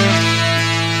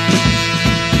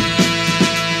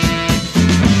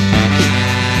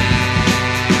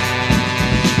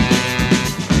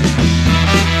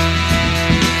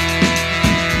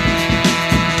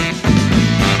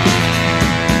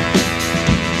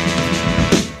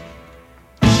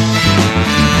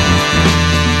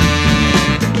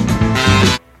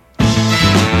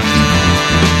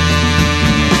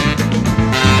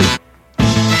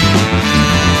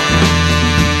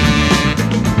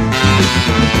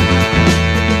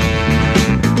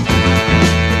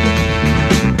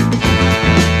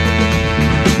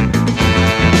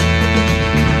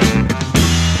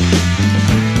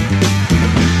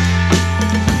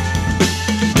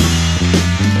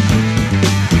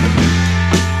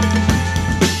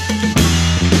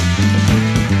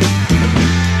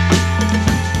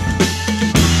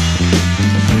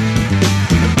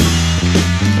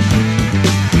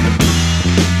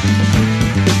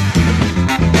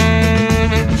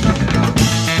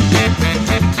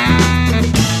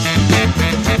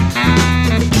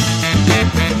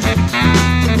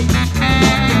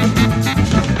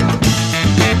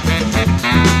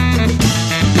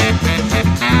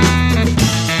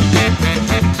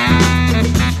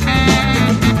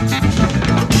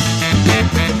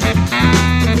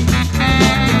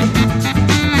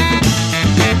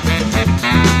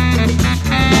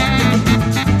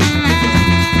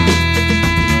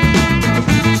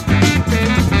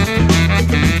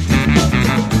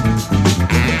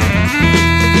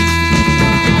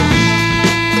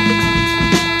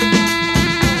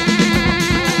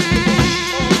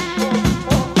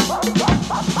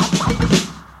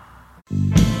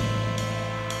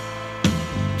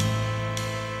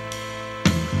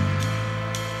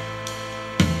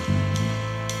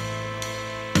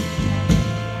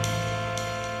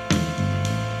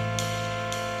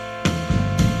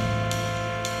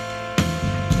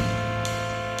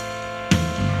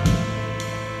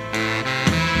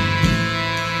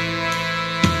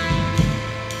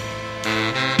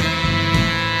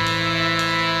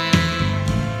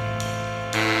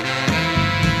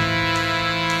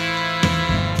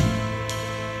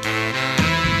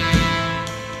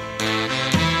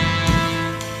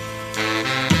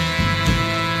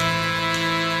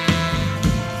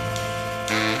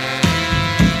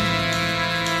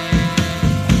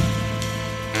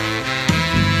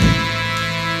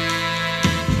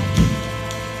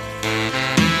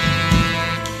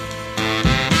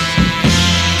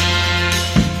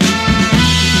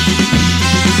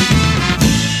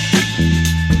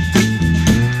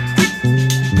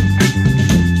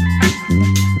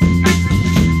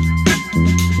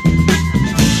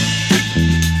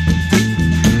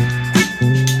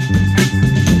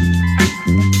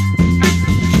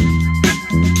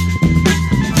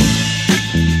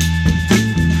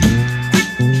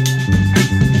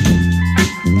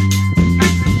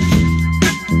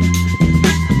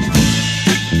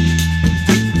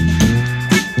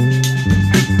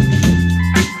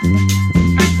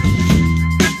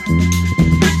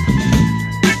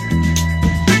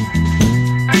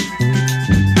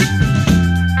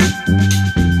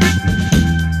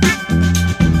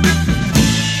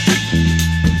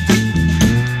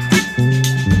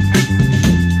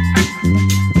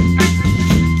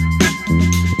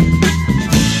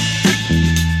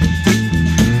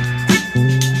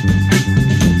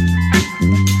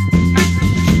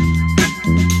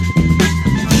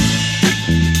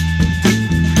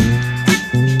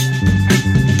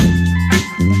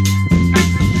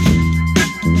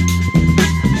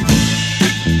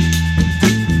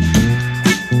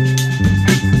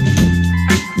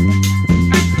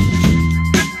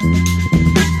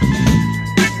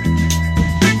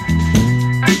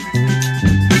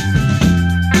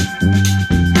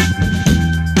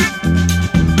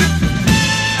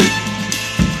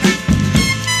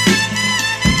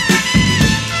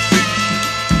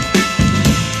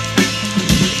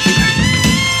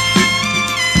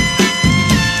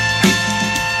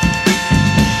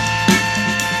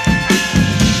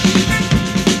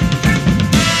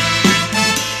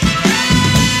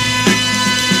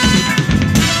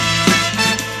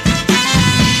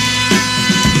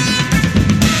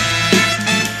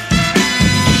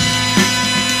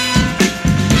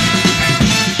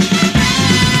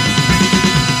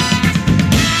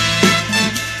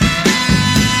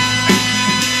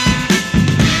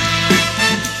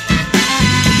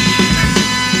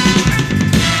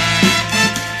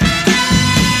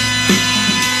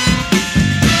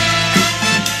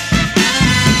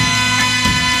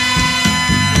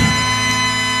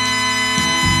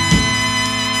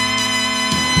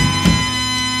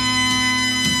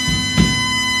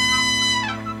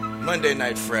 Monday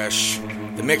Night Fresh,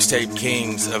 the mixtape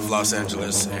kings of Los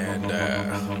Angeles,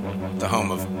 and the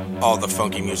home of all the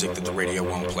funky music that the radio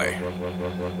won't play.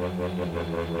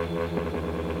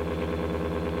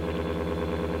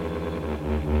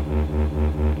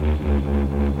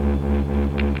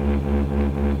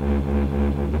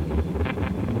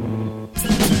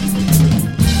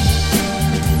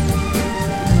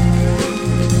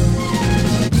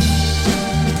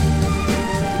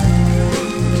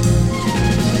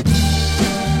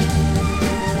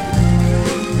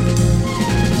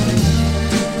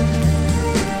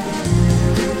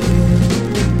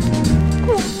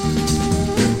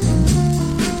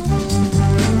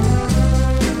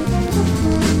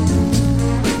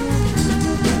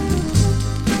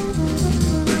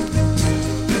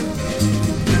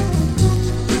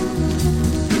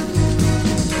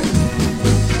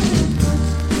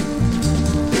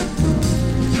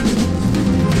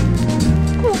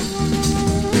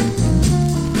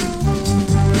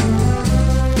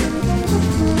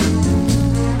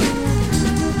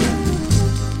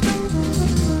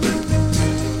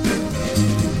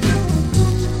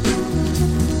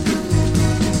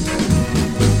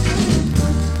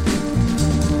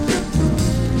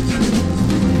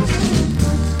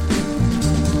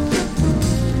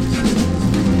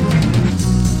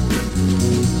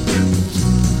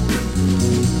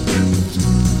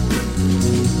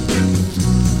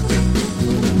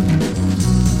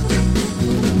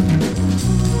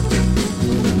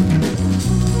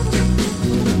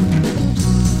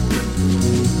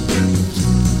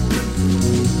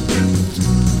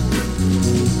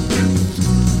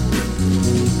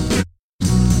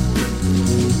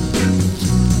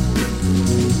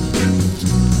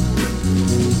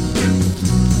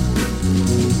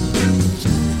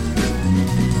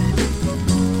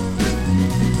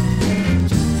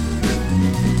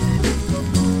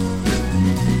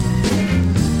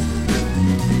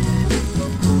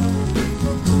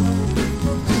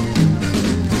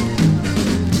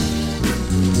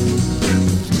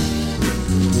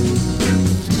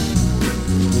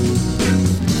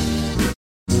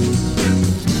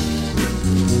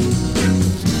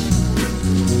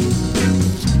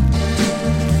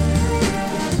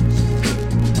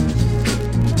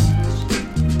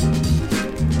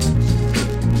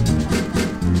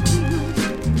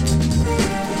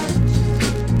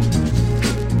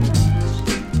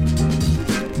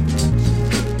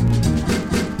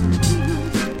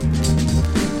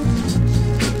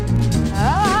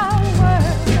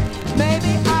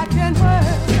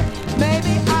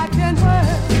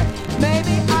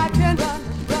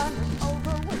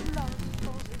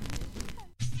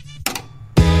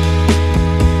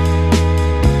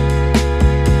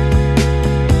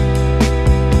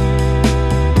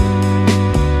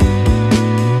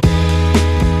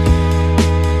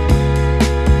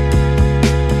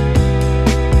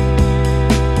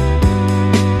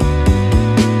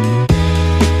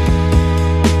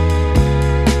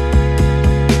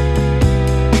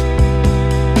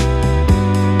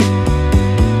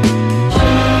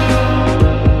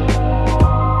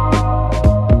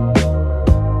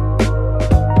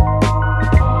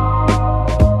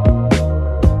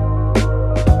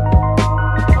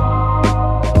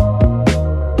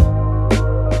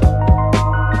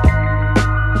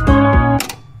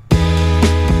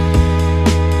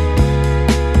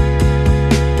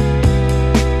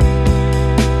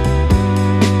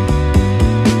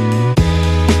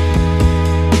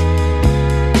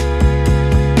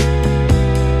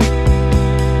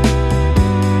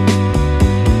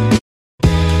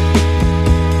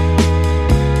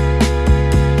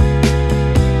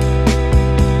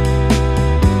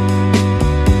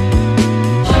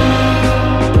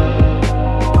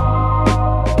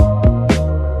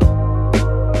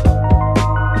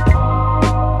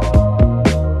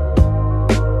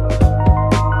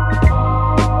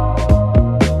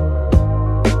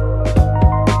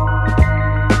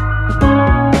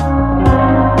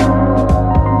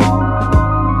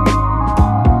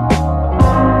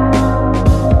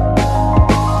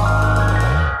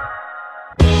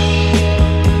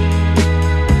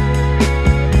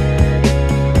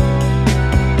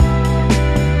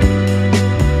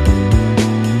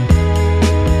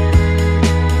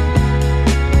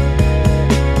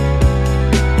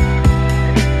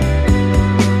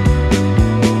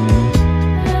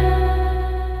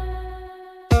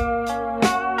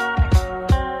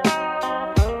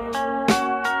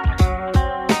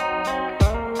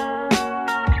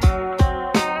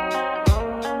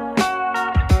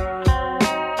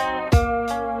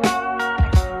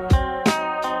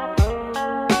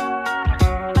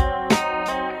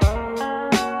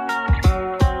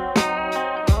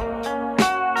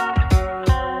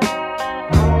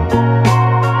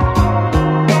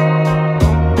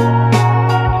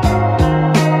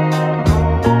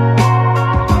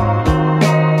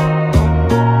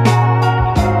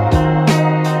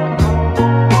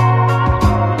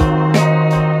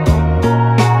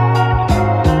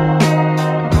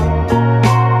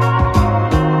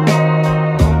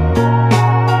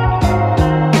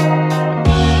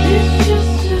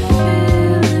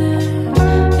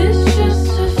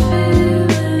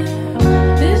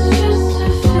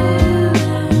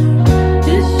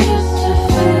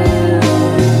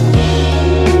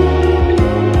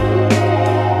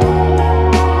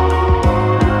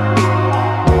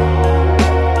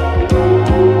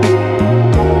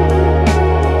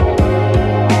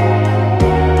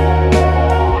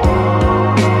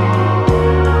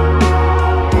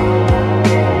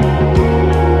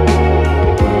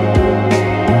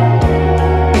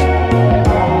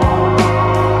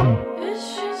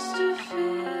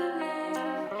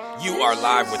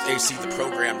 AC, the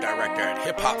program director at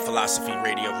Hip Hop Philosophy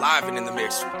Radio, live and in the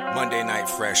mix, Monday Night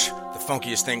Fresh. The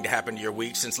funkiest thing to happen to your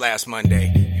week since last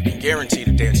Monday. You can guarantee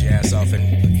to dance your ass off and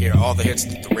hear all the hits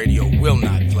that the radio will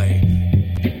not play.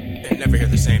 And never hear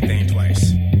the same thing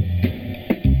twice. You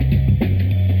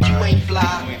ain't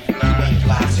fly, you ain't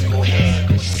fly, so go ahead,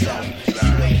 go yourself.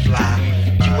 You ain't fly,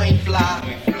 you ain't fly,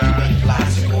 you ain't fly,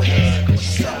 so go ahead, go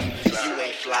yourself. You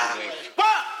ain't fly. 1,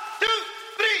 2,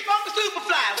 3, funk the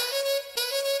Superfly.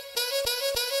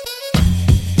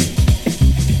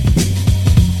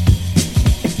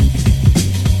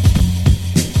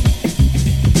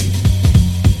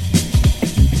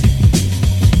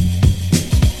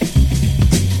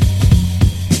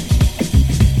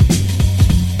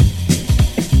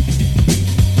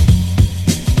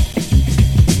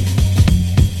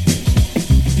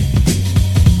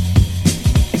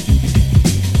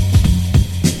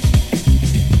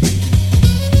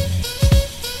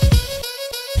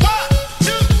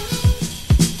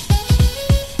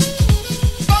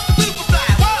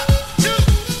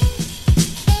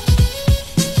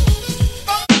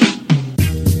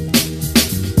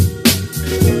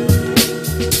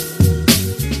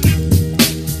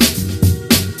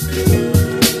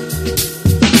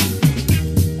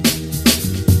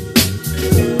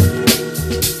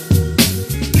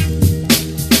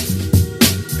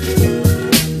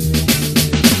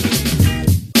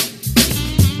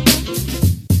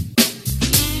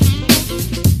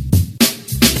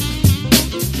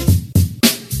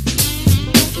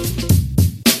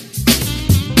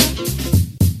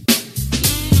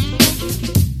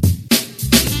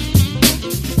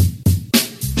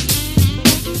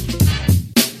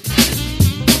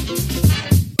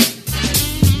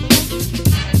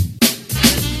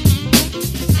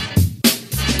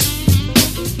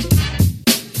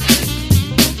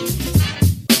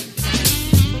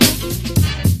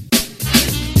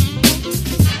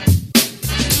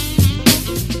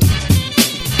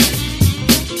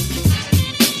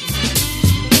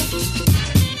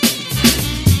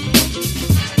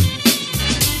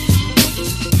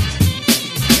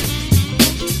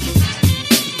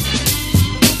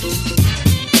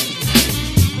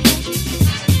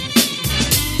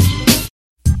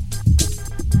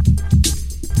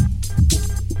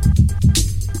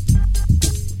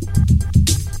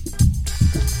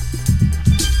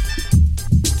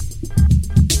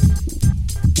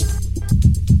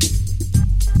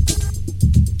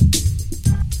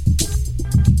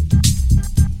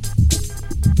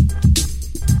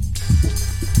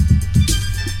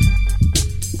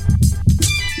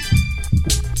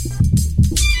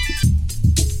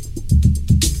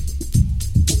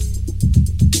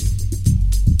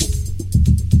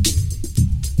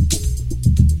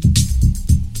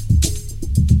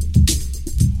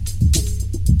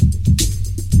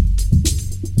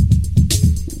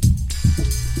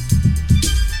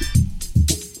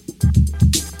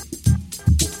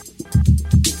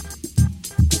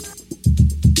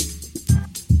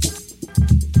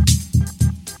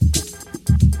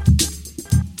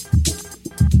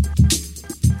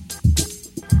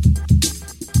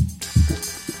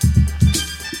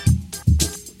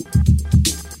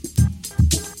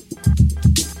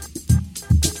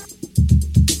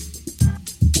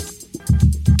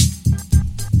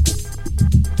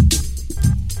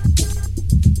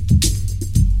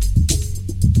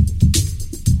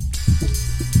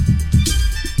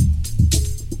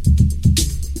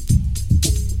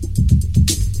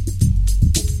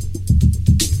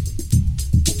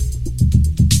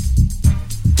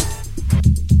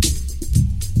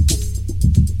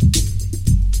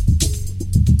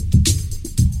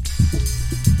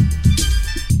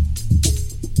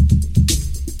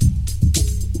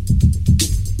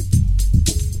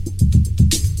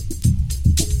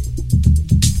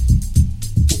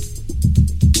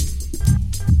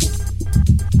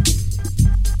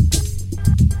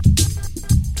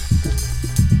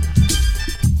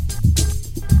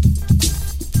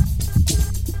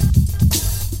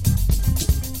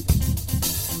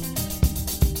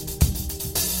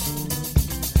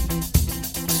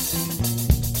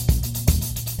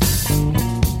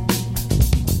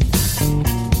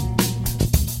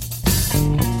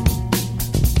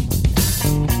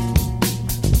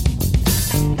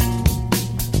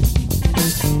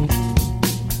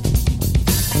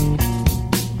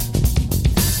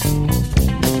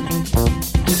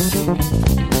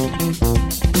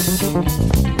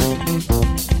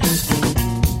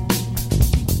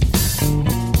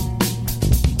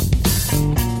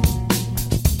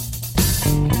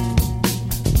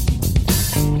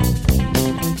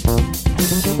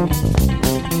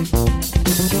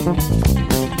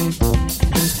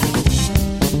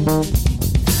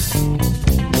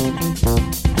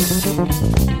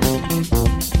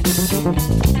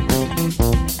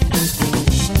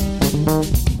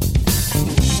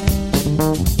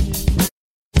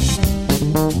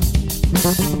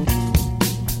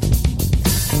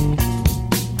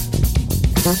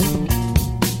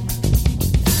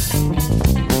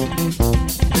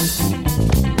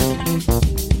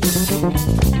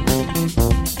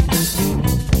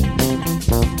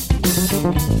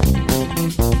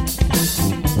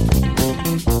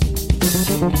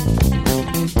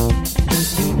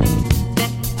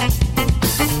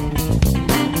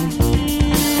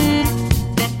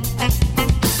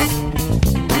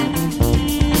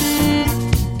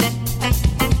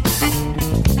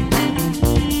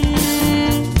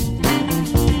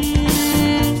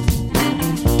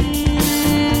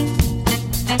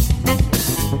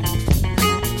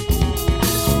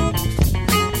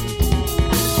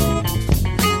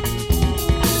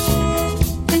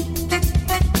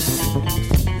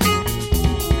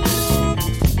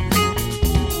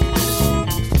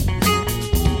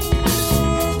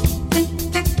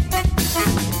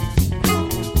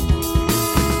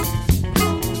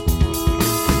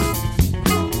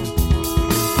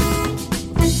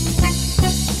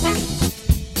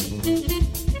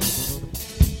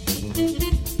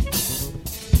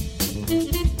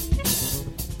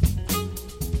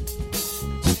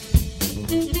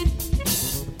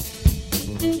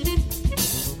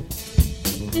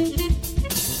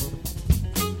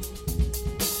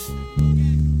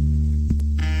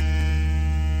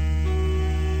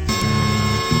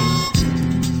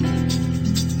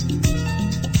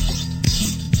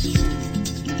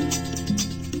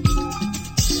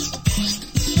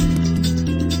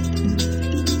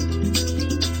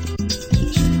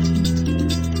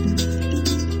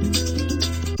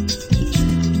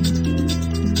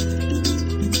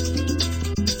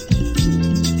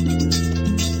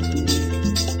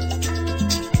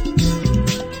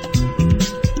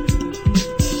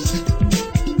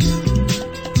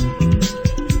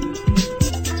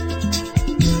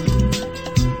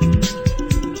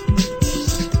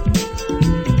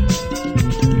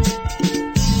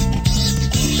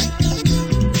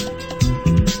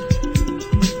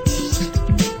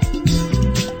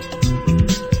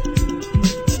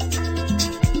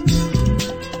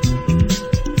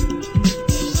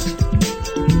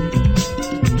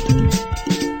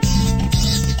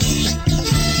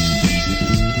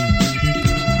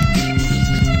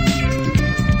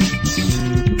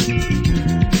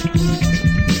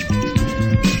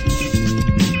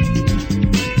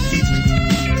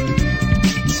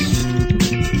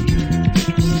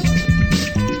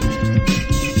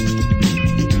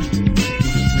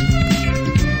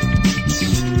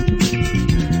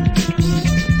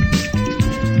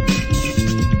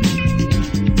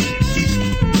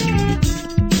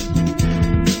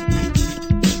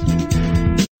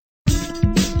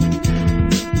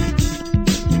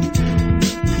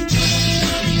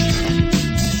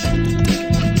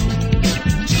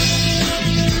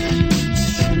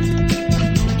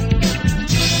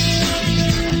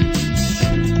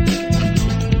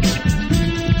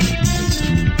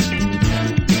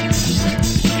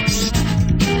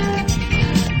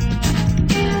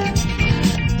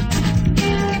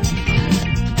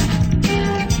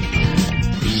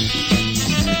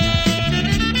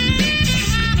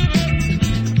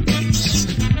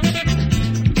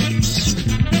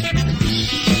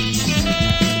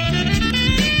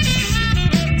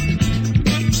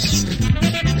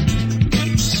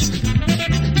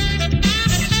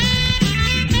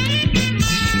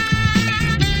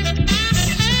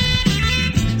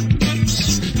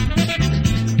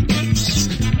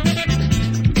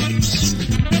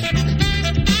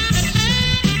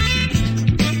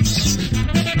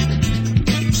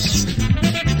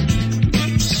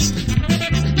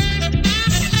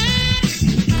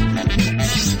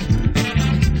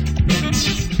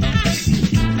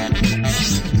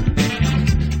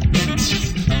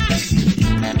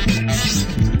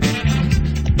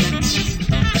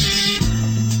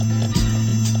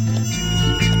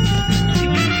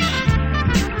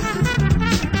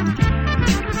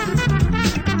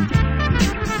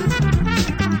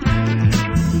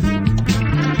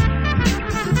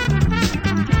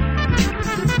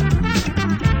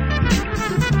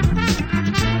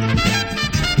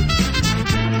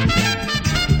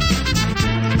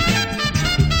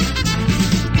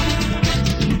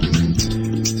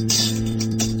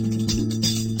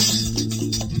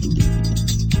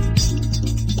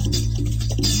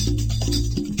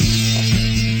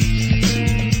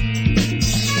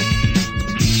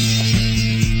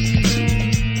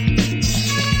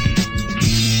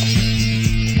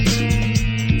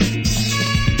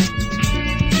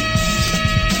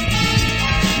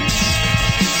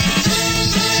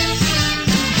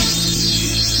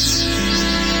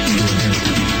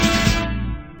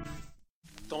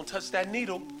 That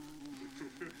needle.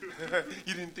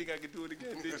 You didn't think I could do it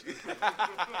again, did you?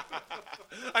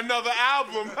 Another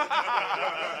album.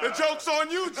 The joke's on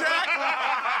you, Jack.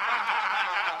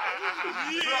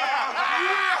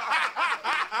 Yeah.